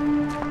after.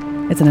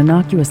 It's an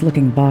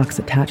innocuous-looking box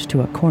attached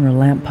to a corner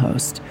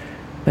lamppost,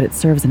 but it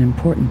serves an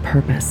important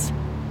purpose,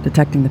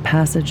 detecting the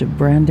passage of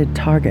branded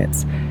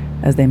targets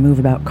as they move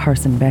about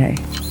Carson Bay.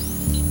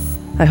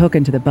 I hook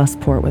into the bus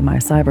port with my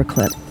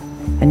cyberclip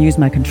and use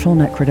my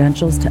ControlNet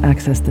credentials to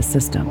access the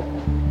system.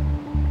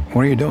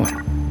 What are you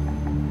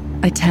doing?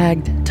 I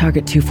tagged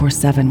Target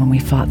 247 when we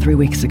fought 3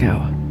 weeks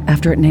ago,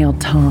 after it nailed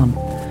Tom.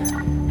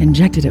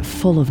 Injected it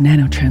full of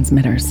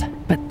nanotransmitters,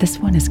 but this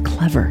one is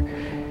clever.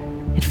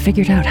 It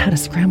figured out how to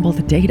scramble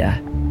the data,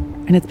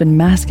 and it's been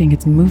masking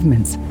its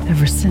movements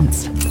ever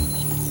since.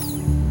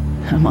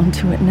 I'm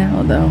onto it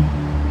now, though.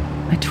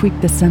 I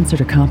tweaked the sensor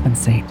to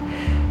compensate.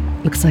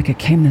 Looks like it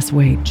came this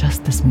way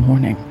just this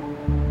morning.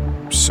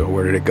 So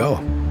where did it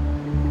go?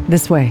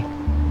 This way.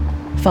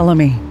 Follow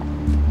me.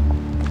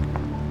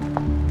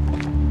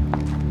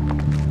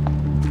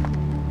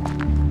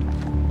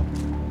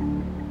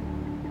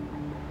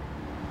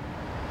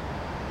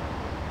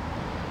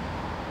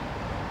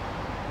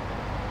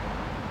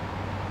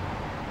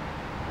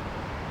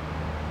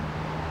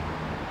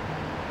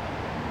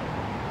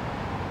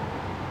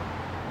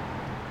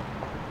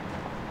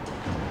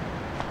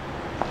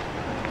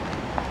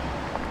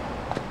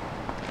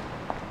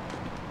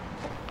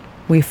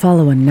 We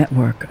follow a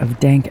network of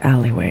dank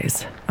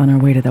alleyways on our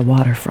way to the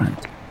waterfront.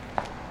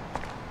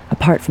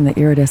 Apart from the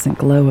iridescent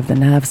glow of the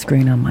nav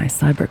screen on my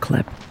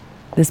cyberclip,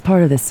 this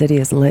part of the city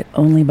is lit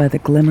only by the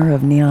glimmer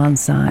of neon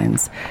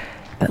signs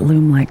that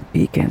loom like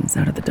beacons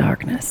out of the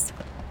darkness.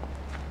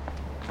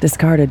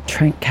 Discarded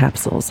trank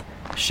capsules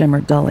shimmer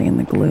dully in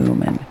the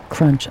gloom and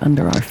crunch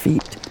under our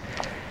feet,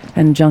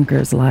 and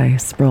junkers lie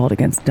sprawled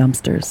against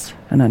dumpsters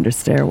and under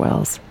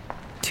stairwells,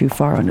 too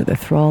far under the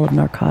thrall of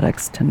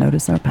narcotics to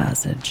notice our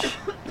passage.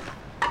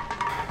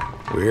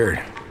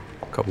 Weird.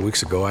 A couple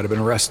weeks ago, I'd have been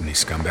arresting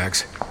these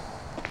scumbags.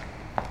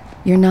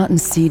 You're not in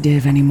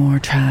C-Div anymore,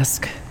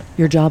 Trask.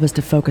 Your job is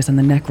to focus on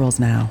the Necrals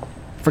now.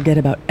 Forget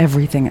about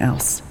everything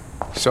else.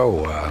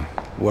 So,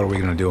 what are we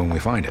gonna do when we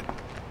find it?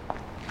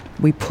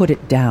 We put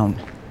it down.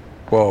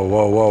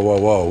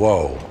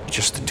 Whoa.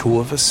 Just the two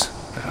of us?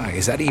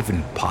 Is that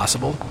even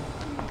possible?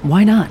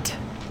 Why not?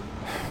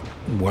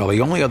 Well,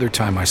 the only other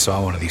time I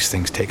saw one of these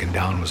things taken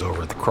down was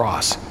over at the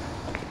Cross.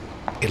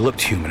 It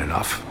looked human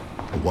enough.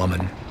 A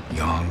woman,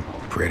 young,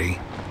 pretty,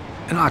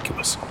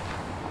 innocuous.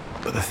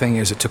 But the thing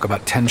is, it took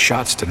about 10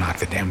 shots to knock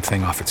the damn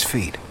thing off its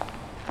feet.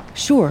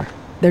 Sure,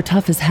 they're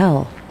tough as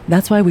hell.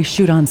 That's why we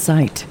shoot on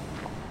sight.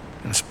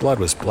 And its blood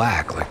was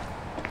black, like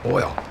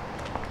oil.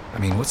 I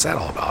mean, what's that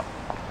all about?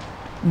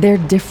 They're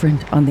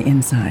different on the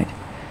inside.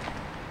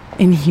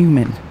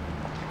 Inhuman.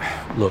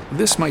 Look,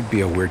 this might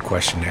be a weird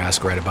question to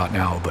ask right about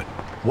now, but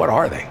what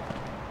are they?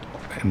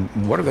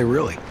 And what are they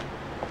really?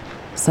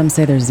 Some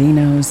say they're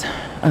Xenos,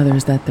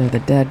 others that they're the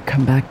dead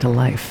come back to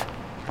life.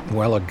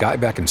 Well, a guy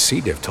back in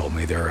C-Div told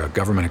me they're a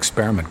government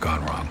experiment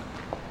gone wrong.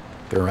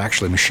 They're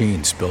actually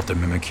machines built to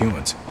mimic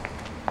humans.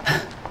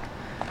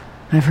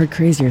 I've heard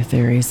crazier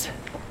theories.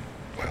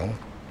 Well,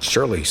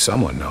 surely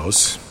someone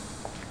knows.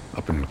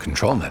 Up in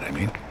ControlNet, I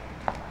mean.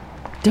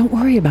 Don't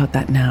worry about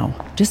that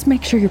now. Just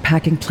make sure you're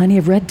packing plenty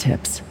of red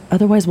tips.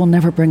 Otherwise, we'll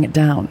never bring it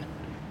down.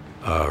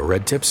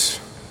 Red tips?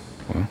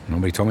 Well,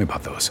 nobody told me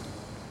about those.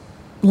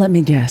 Let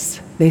me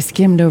guess. They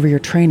skimmed over your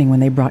training when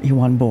they brought you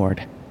on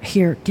board.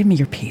 Here, give me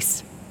your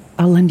piece.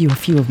 I'll lend you a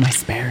few of my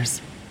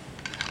spares.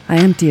 I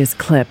empty his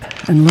clip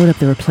and load up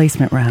the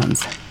replacement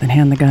rounds, then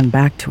hand the gun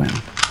back to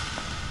him.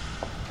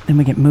 Then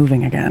we get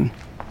moving again.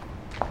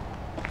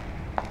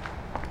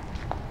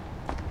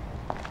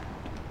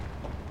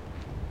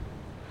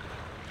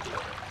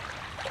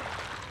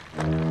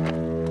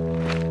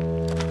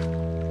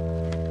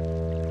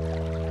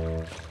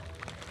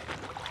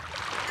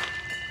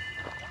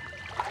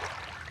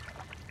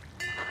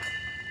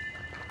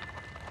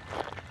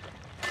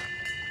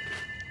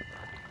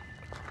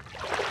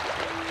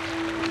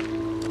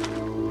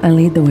 I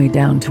lead the way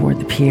down toward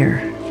the pier.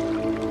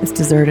 It's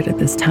deserted at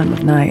this time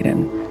of night,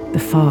 and the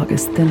fog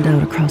is thinned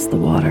out across the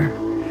water.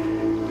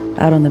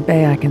 Out on the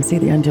bay, I can see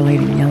the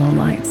undulating yellow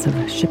lights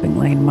of shipping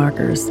lane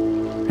markers,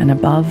 and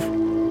above,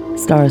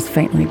 stars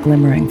faintly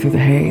glimmering through the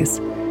haze.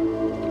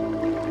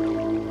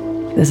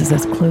 This is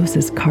as close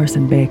as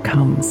Carson Bay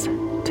comes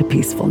to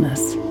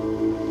peacefulness.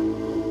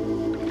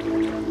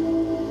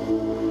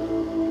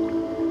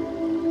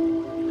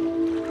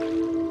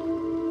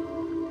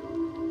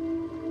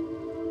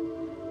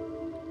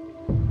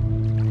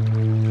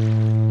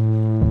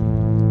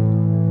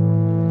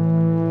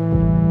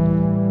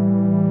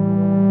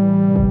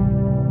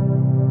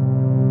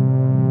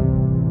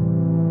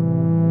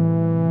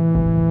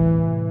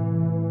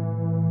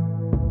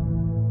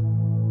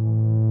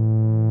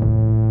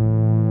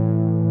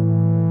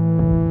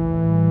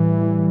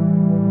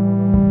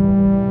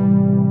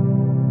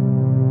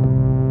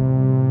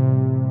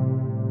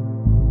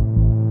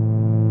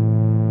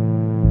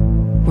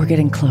 We're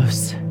getting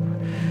close.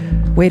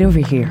 Wait over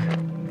here.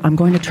 I'm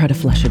going to try to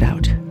flesh it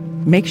out.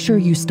 Make sure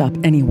you stop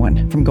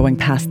anyone from going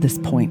past this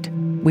point.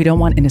 We don't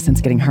want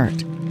innocents getting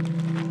hurt.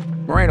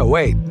 Moreno,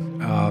 wait.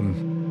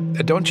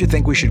 Don't you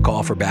think we should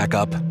call for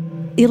backup?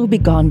 It'll be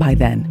gone by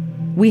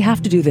then. We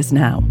have to do this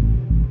now.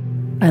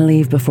 I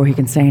leave before he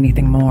can say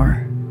anything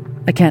more.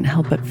 I can't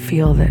help but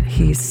feel that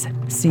he's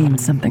seen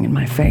something in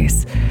my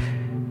face,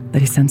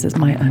 that he senses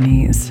my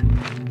unease.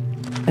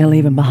 I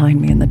leave him behind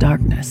me in the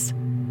darkness.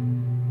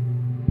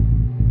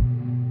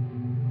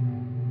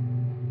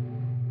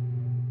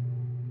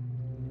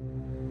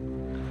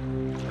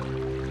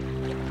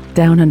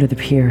 Down under the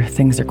pier,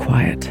 things are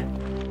quiet.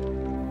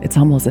 It's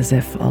almost as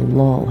if a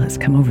lull has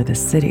come over the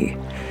city,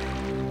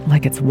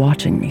 like it's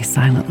watching me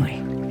silently,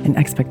 in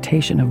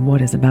expectation of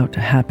what is about to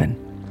happen.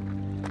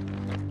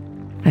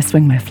 I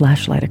swing my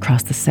flashlight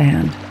across the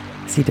sand,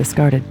 see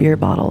discarded beer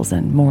bottles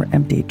and more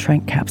empty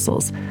trank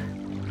capsules.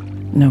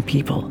 No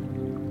people.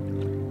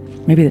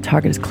 Maybe the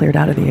target is cleared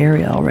out of the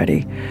area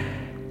already,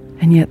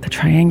 and yet the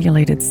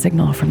triangulated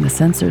signal from the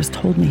sensors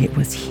told me it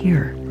was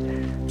here,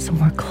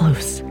 somewhere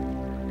close.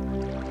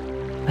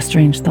 A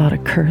strange thought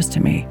occurs to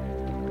me.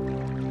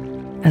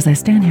 As I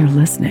stand here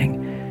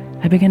listening,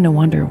 I begin to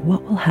wonder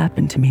what will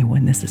happen to me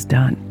when this is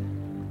done.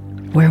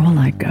 Where will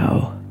I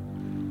go?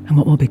 And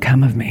what will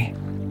become of me?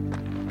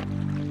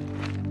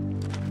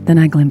 Then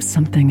I glimpse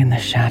something in the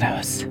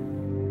shadows.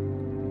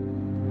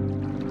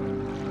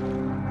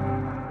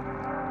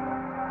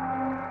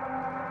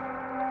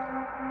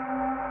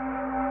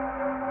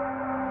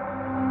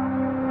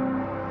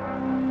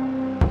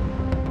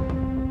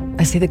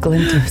 see the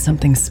glint of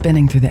something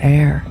spinning through the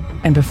air,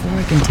 and before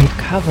I can take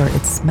cover,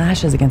 it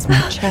smashes against my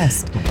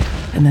chest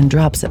and then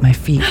drops at my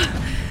feet.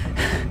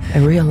 I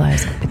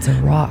realize it's a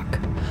rock,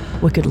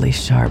 wickedly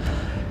sharp,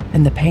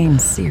 and the pain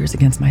sears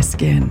against my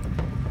skin.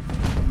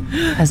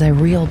 As I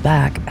reel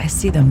back, I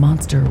see the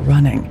monster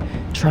running,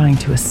 trying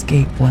to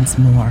escape once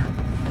more.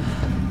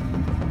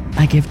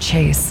 I give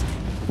chase,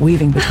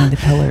 weaving between the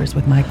pillars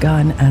with my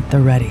gun at the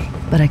ready,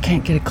 but I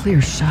can't get a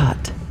clear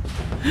shot.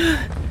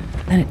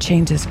 Then it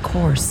changes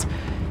course,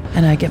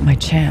 and I get my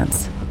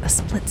chance. A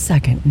split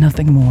second,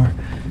 nothing more,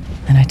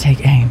 and I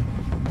take aim.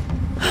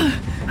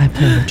 I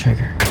pull the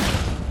trigger.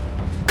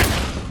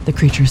 The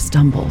creature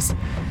stumbles,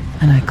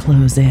 and I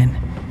close in.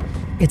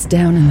 It's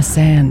down in the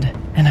sand,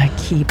 and I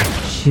keep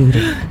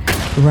shooting,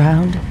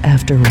 round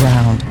after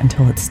round,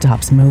 until it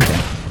stops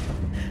moving.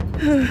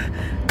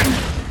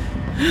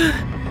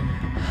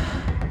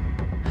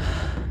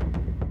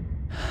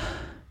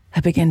 I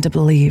begin to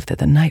believe that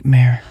the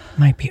nightmare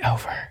might be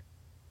over.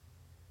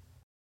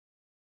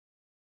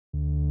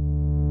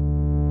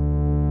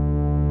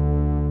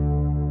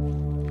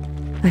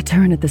 I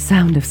turn at the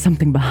sound of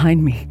something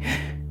behind me.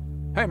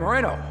 Hey,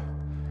 Moreno.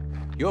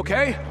 You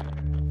okay?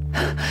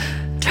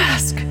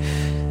 Trask!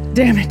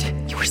 Damn it,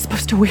 you were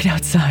supposed to wait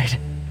outside.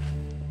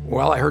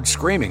 Well, I heard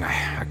screaming.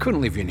 I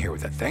couldn't leave you in here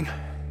with that thing.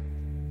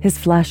 His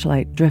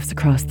flashlight drifts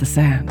across the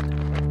sand.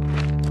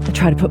 I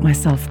try to put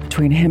myself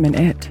between him and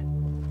it,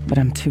 but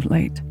I'm too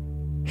late.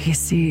 He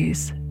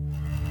sees.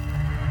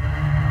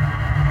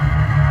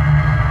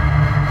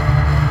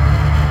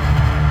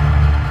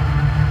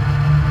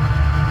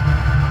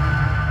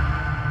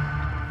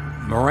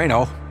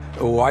 Moreno,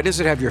 why does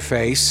it have your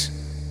face?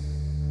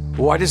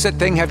 Why does that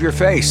thing have your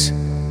face?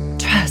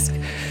 Trask,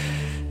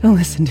 don't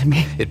listen to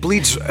me. It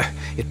bleeds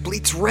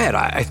red.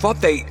 I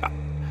thought they...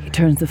 He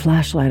turns the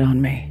flashlight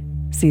on me,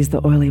 sees the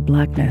oily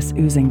blackness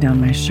oozing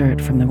down my shirt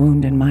from the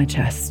wound in my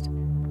chest.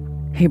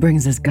 He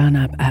brings his gun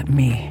up at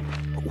me.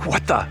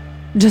 What the...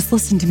 Just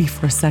listen to me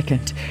for a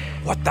second.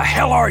 What the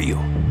hell are you?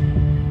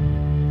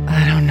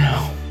 I don't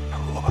know.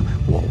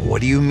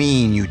 What do you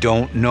mean you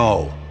don't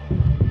know?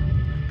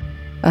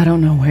 I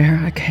don't know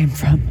where I came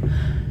from.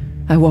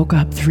 I woke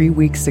up 3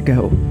 weeks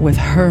ago with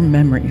her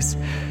memories,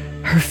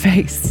 her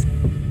face.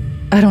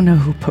 I don't know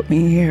who put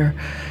me here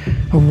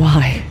or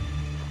why.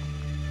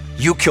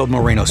 You killed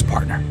Moreno's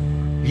partner.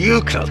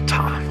 You killed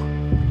Tom.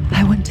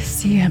 I went to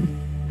see him.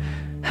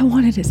 I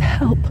wanted his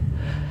help.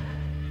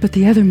 But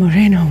the other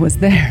Moreno was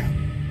there.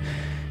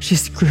 She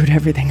screwed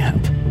everything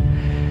up.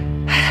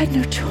 I had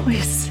no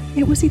choice.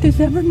 It was either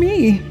them or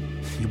me.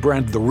 You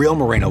branded the real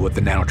Moreno with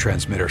the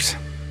nanotransmitters.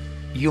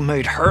 You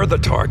made her the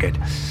target.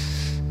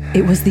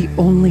 It was the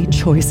only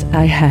choice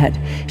I had.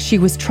 She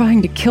was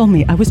trying to kill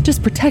me. I was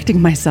just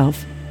protecting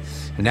myself.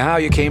 Now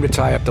you came to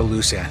tie up the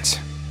loose ends.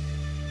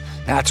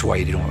 That's why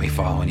you didn't want me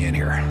following you in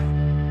here.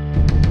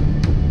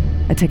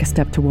 I take a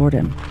step toward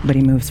him, but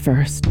he moves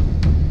first.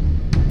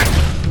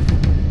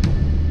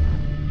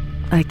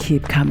 I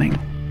keep coming,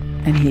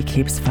 and he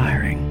keeps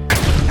firing.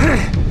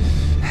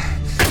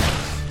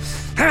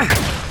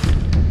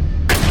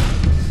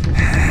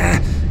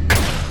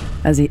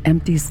 As he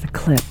empties the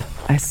clip,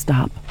 I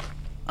stop,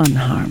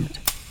 unharmed.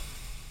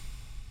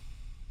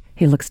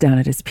 He looks down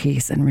at his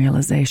piece and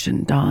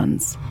realization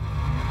dawns.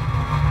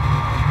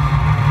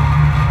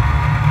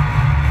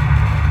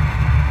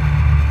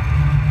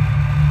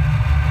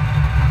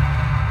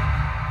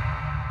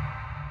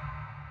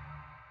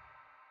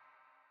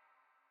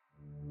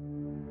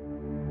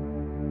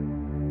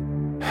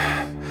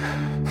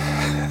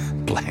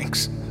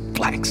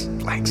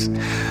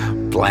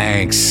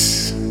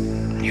 Blanks.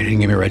 You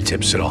didn't give me red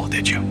tips at all,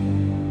 did you?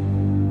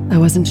 I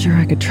wasn't sure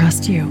I could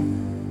trust you.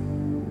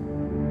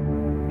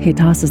 He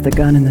tosses the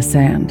gun in the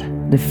sand,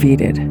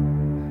 defeated.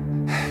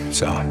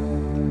 So,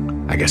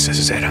 I guess this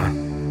is it, huh?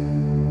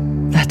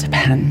 That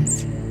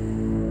depends.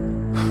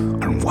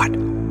 On what?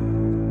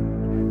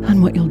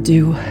 On what you'll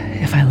do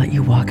if I let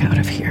you walk out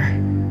of here.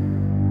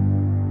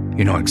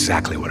 You know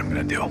exactly what I'm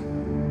gonna do.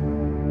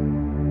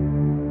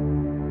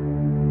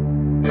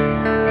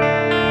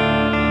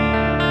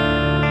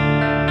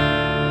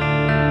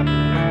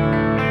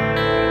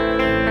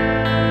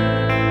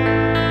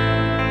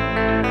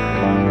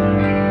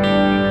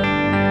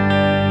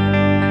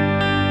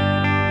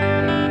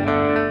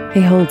 He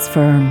holds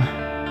firm,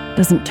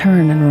 doesn't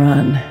turn and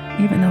run,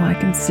 even though I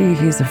can see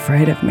he's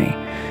afraid of me.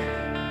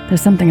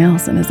 There's something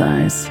else in his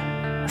eyes,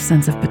 a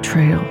sense of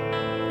betrayal,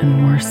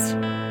 and worse,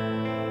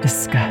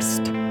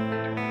 disgust.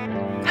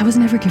 I was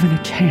never given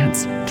a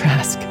chance,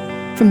 Trask.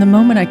 From the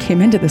moment I came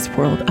into this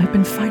world, I've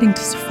been fighting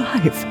to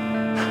survive.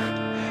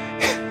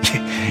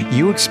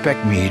 You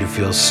expect me to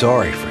feel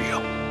sorry for you?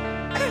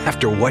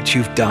 After what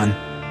you've done?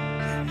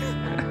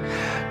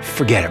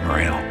 Forget it,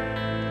 Moreno.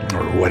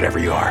 Or whatever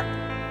you are.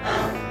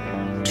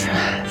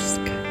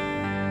 Trask.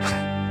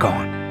 Go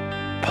on.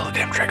 Pull the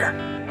damn trigger.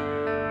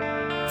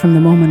 From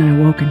the moment I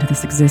woke into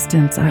this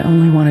existence, I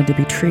only wanted to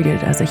be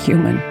treated as a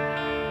human.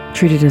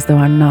 Treated as though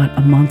I'm not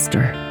a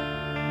monster.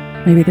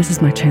 Maybe this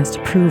is my chance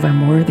to prove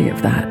I'm worthy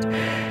of that.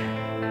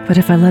 But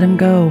if I let him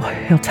go,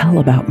 he'll tell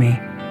about me.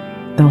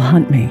 They'll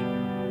hunt me,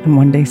 and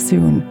one day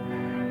soon,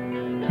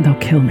 they'll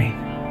kill me.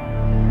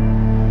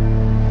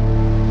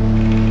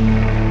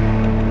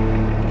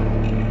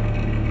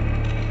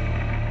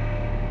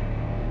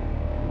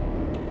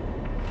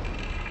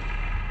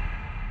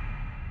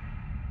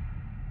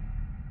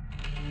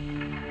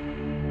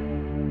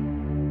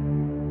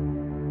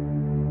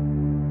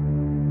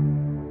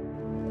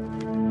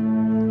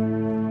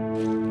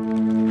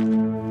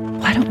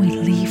 Why don't we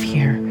leave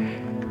here,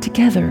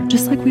 together,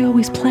 just like we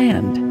always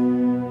planned?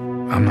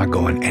 I'm not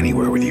going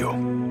anywhere with you.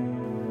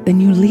 Then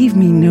you leave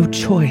me no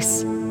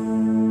choice.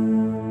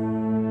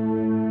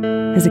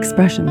 His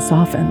expression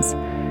softens,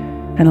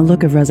 and a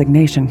look of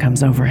resignation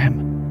comes over him.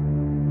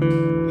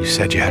 You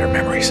said you had her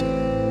memories.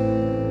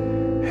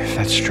 If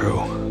that's true,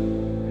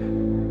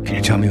 can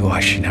you tell me why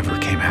she never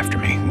came after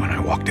me when I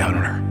walked out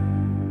on her?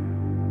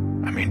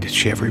 I mean, did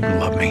she ever even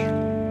love me?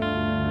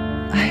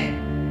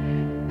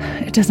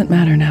 It doesn't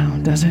matter now,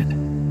 does it?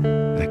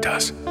 It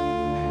does.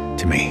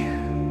 To me.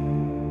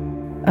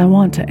 I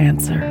want to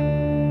answer,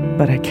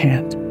 but I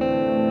can't.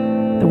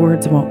 The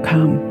words won't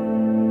come.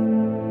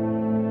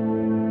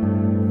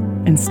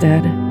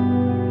 Instead,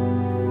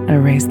 I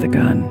raise the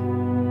gun.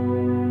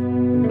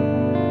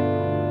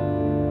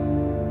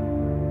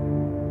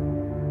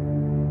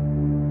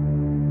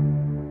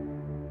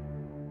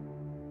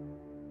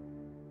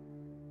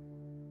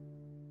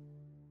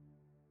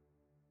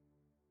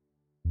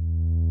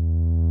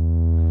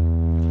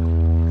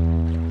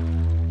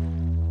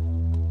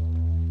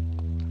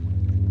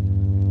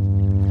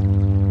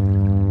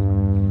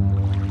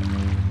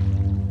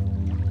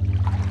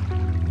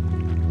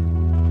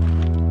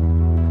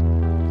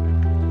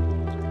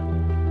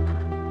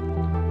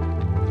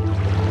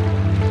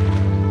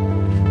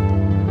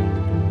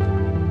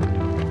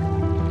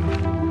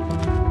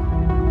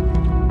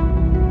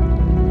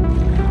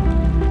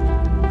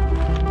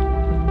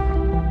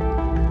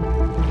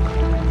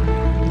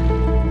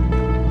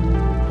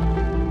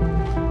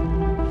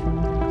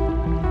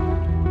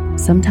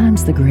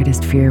 Sometimes the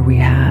greatest fear we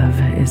have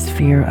is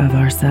fear of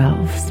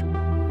ourselves.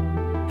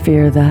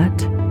 Fear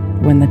that,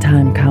 when the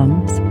time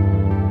comes,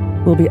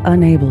 we'll be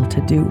unable to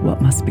do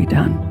what must be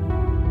done.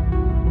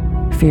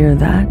 Fear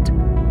that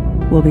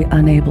we'll be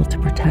unable to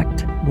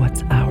protect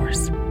what's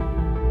ours.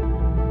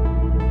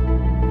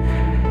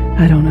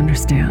 I don't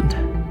understand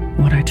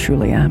what I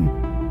truly am.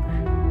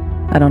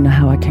 I don't know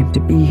how I came to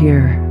be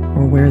here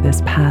or where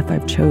this path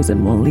I've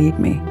chosen will lead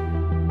me.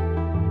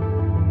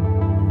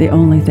 The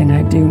only thing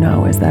I do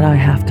know is that I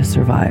have to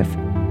survive.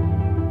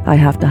 I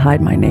have to hide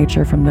my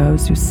nature from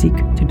those who seek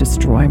to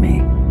destroy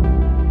me.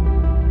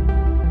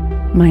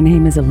 My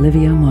name is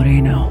Olivia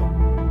Moreno.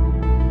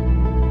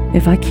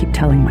 If I keep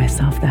telling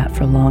myself that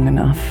for long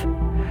enough,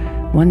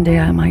 one day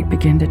I might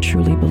begin to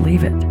truly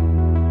believe it.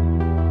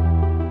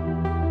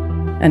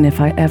 And if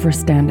I ever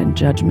stand in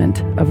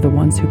judgment of the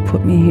ones who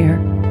put me here,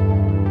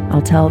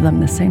 I'll tell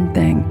them the same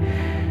thing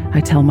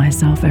I tell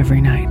myself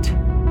every night.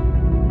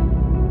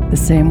 The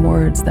same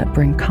words that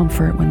bring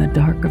comfort when the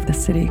dark of the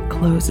city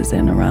closes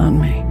in around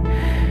me.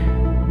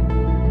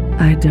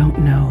 I don't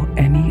know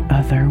any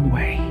other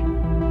way.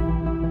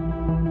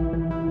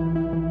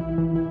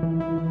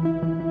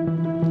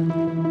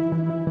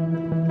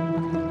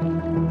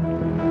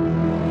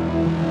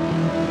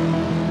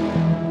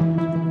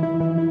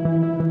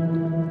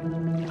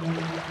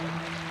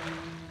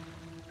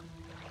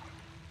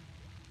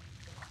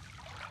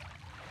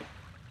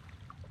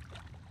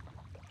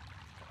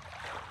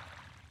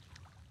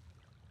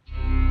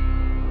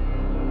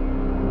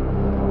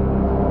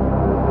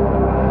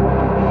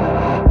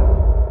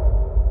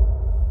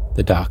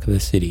 The Dark of the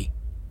City,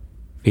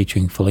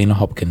 featuring Felina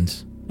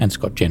Hopkins and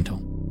Scott Gentle.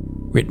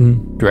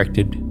 Written,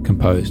 directed,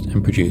 composed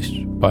and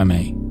produced by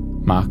me,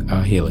 Mark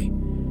R. Healy.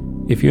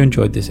 If you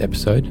enjoyed this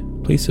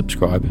episode, please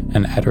subscribe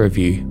and add a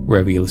review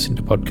wherever you listen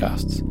to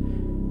podcasts.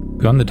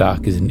 Beyond the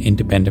Dark is an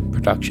independent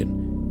production,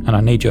 and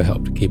I need your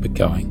help to keep it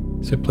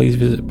going, so please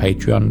visit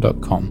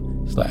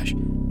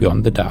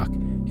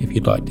patreon.com/beyondthedark if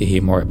you'd like to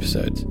hear more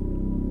episodes.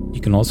 You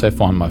can also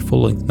find my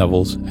full-length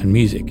novels and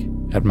music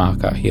at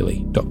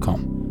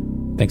markrhealy.com.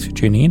 Thanks for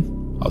tuning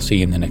in. I'll see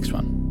you in the next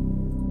one.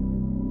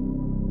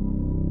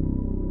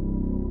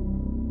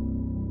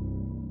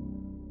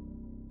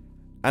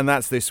 And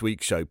that's this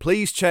week's show.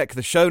 Please check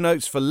the show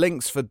notes for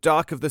links for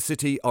Dark of the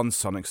City on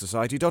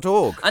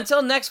sonicsociety.org.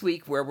 Until next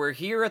week, where we're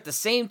here at the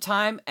same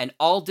time and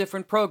all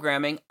different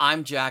programming,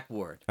 I'm Jack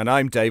Ward. And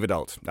I'm David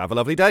Alt. Have a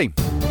lovely day.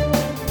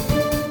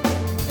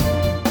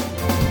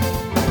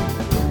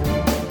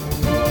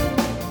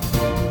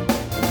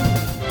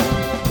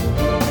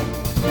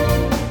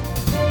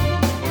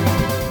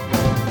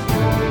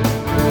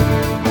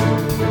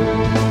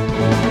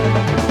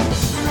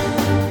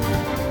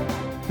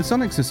 The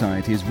Sonic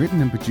Society is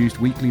written and produced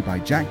weekly by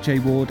Jack J.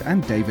 Ward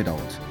and David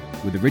Alt,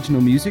 with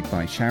original music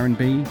by Sharon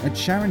B. at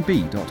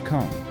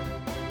sharonb.com.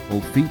 All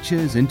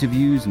features,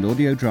 interviews and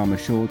audio drama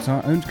shorts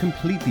are owned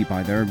completely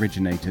by their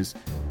originators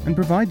and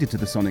provided to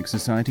the Sonic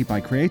Society by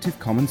Creative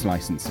Commons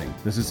licensing.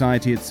 The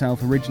Society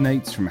itself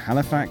originates from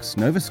Halifax,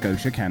 Nova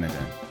Scotia,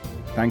 Canada.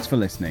 Thanks for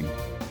listening.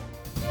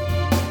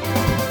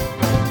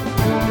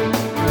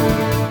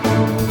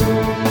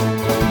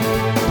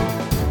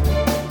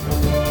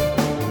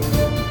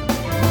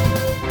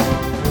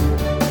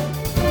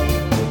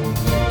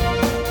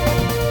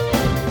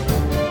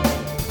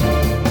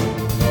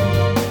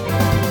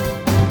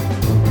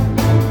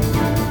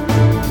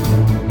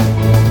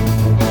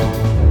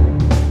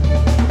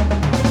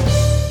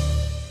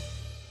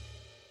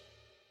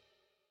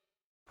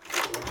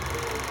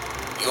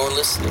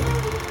 Listening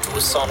to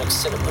a Sonic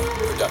Cinema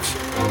production.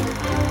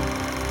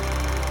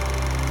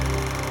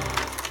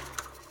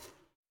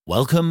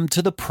 Welcome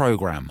to The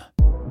Program,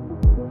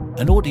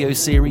 an audio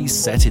series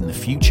set in the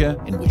future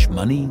in which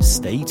money,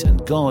 state,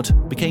 and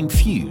God became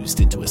fused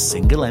into a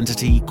single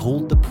entity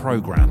called The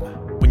Program.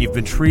 When you've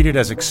been treated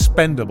as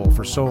expendable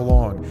for so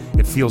long,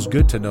 it feels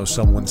good to know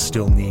someone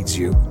still needs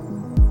you.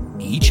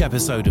 Each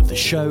episode of the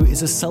show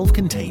is a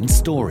self-contained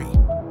story,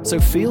 so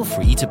feel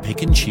free to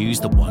pick and choose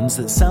the ones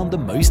that sound the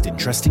most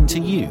interesting to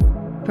you.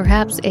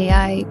 Perhaps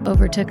AI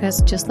overtook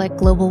us just like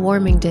global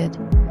warming did,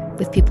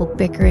 with people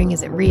bickering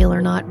is it real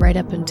or not right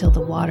up until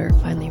the water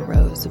finally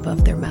rose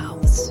above their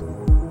mouths.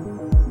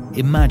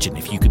 Imagine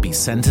if you could be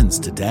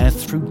sentenced to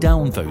death through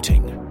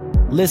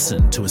downvoting.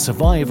 Listen to a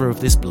survivor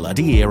of this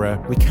bloody era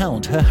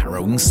recount her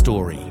harrowing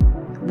story.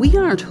 We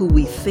aren't who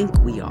we think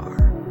we are.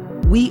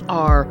 We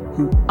are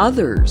who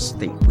others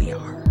think we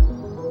are.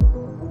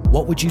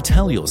 What would you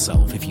tell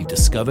yourself if you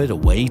discovered a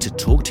way to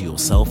talk to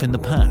yourself in the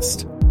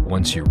past?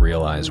 Once you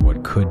realize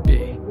what could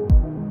be,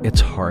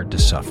 it's hard to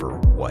suffer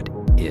what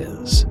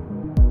is.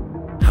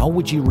 How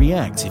would you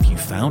react if you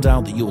found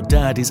out that your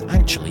dad is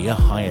actually a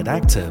hired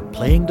actor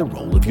playing the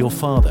role of your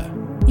father?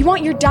 You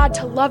want your dad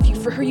to love you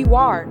for who you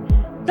are,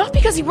 not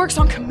because he works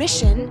on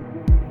commission.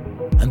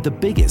 And the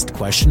biggest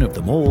question of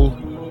them all,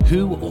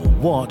 who or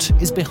what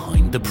is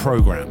behind the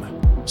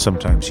program?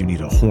 Sometimes you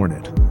need a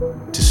hornet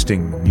to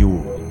sting the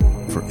mule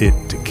for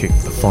it to kick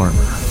the farmer.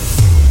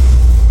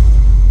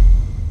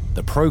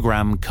 The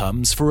program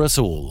comes for us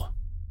all.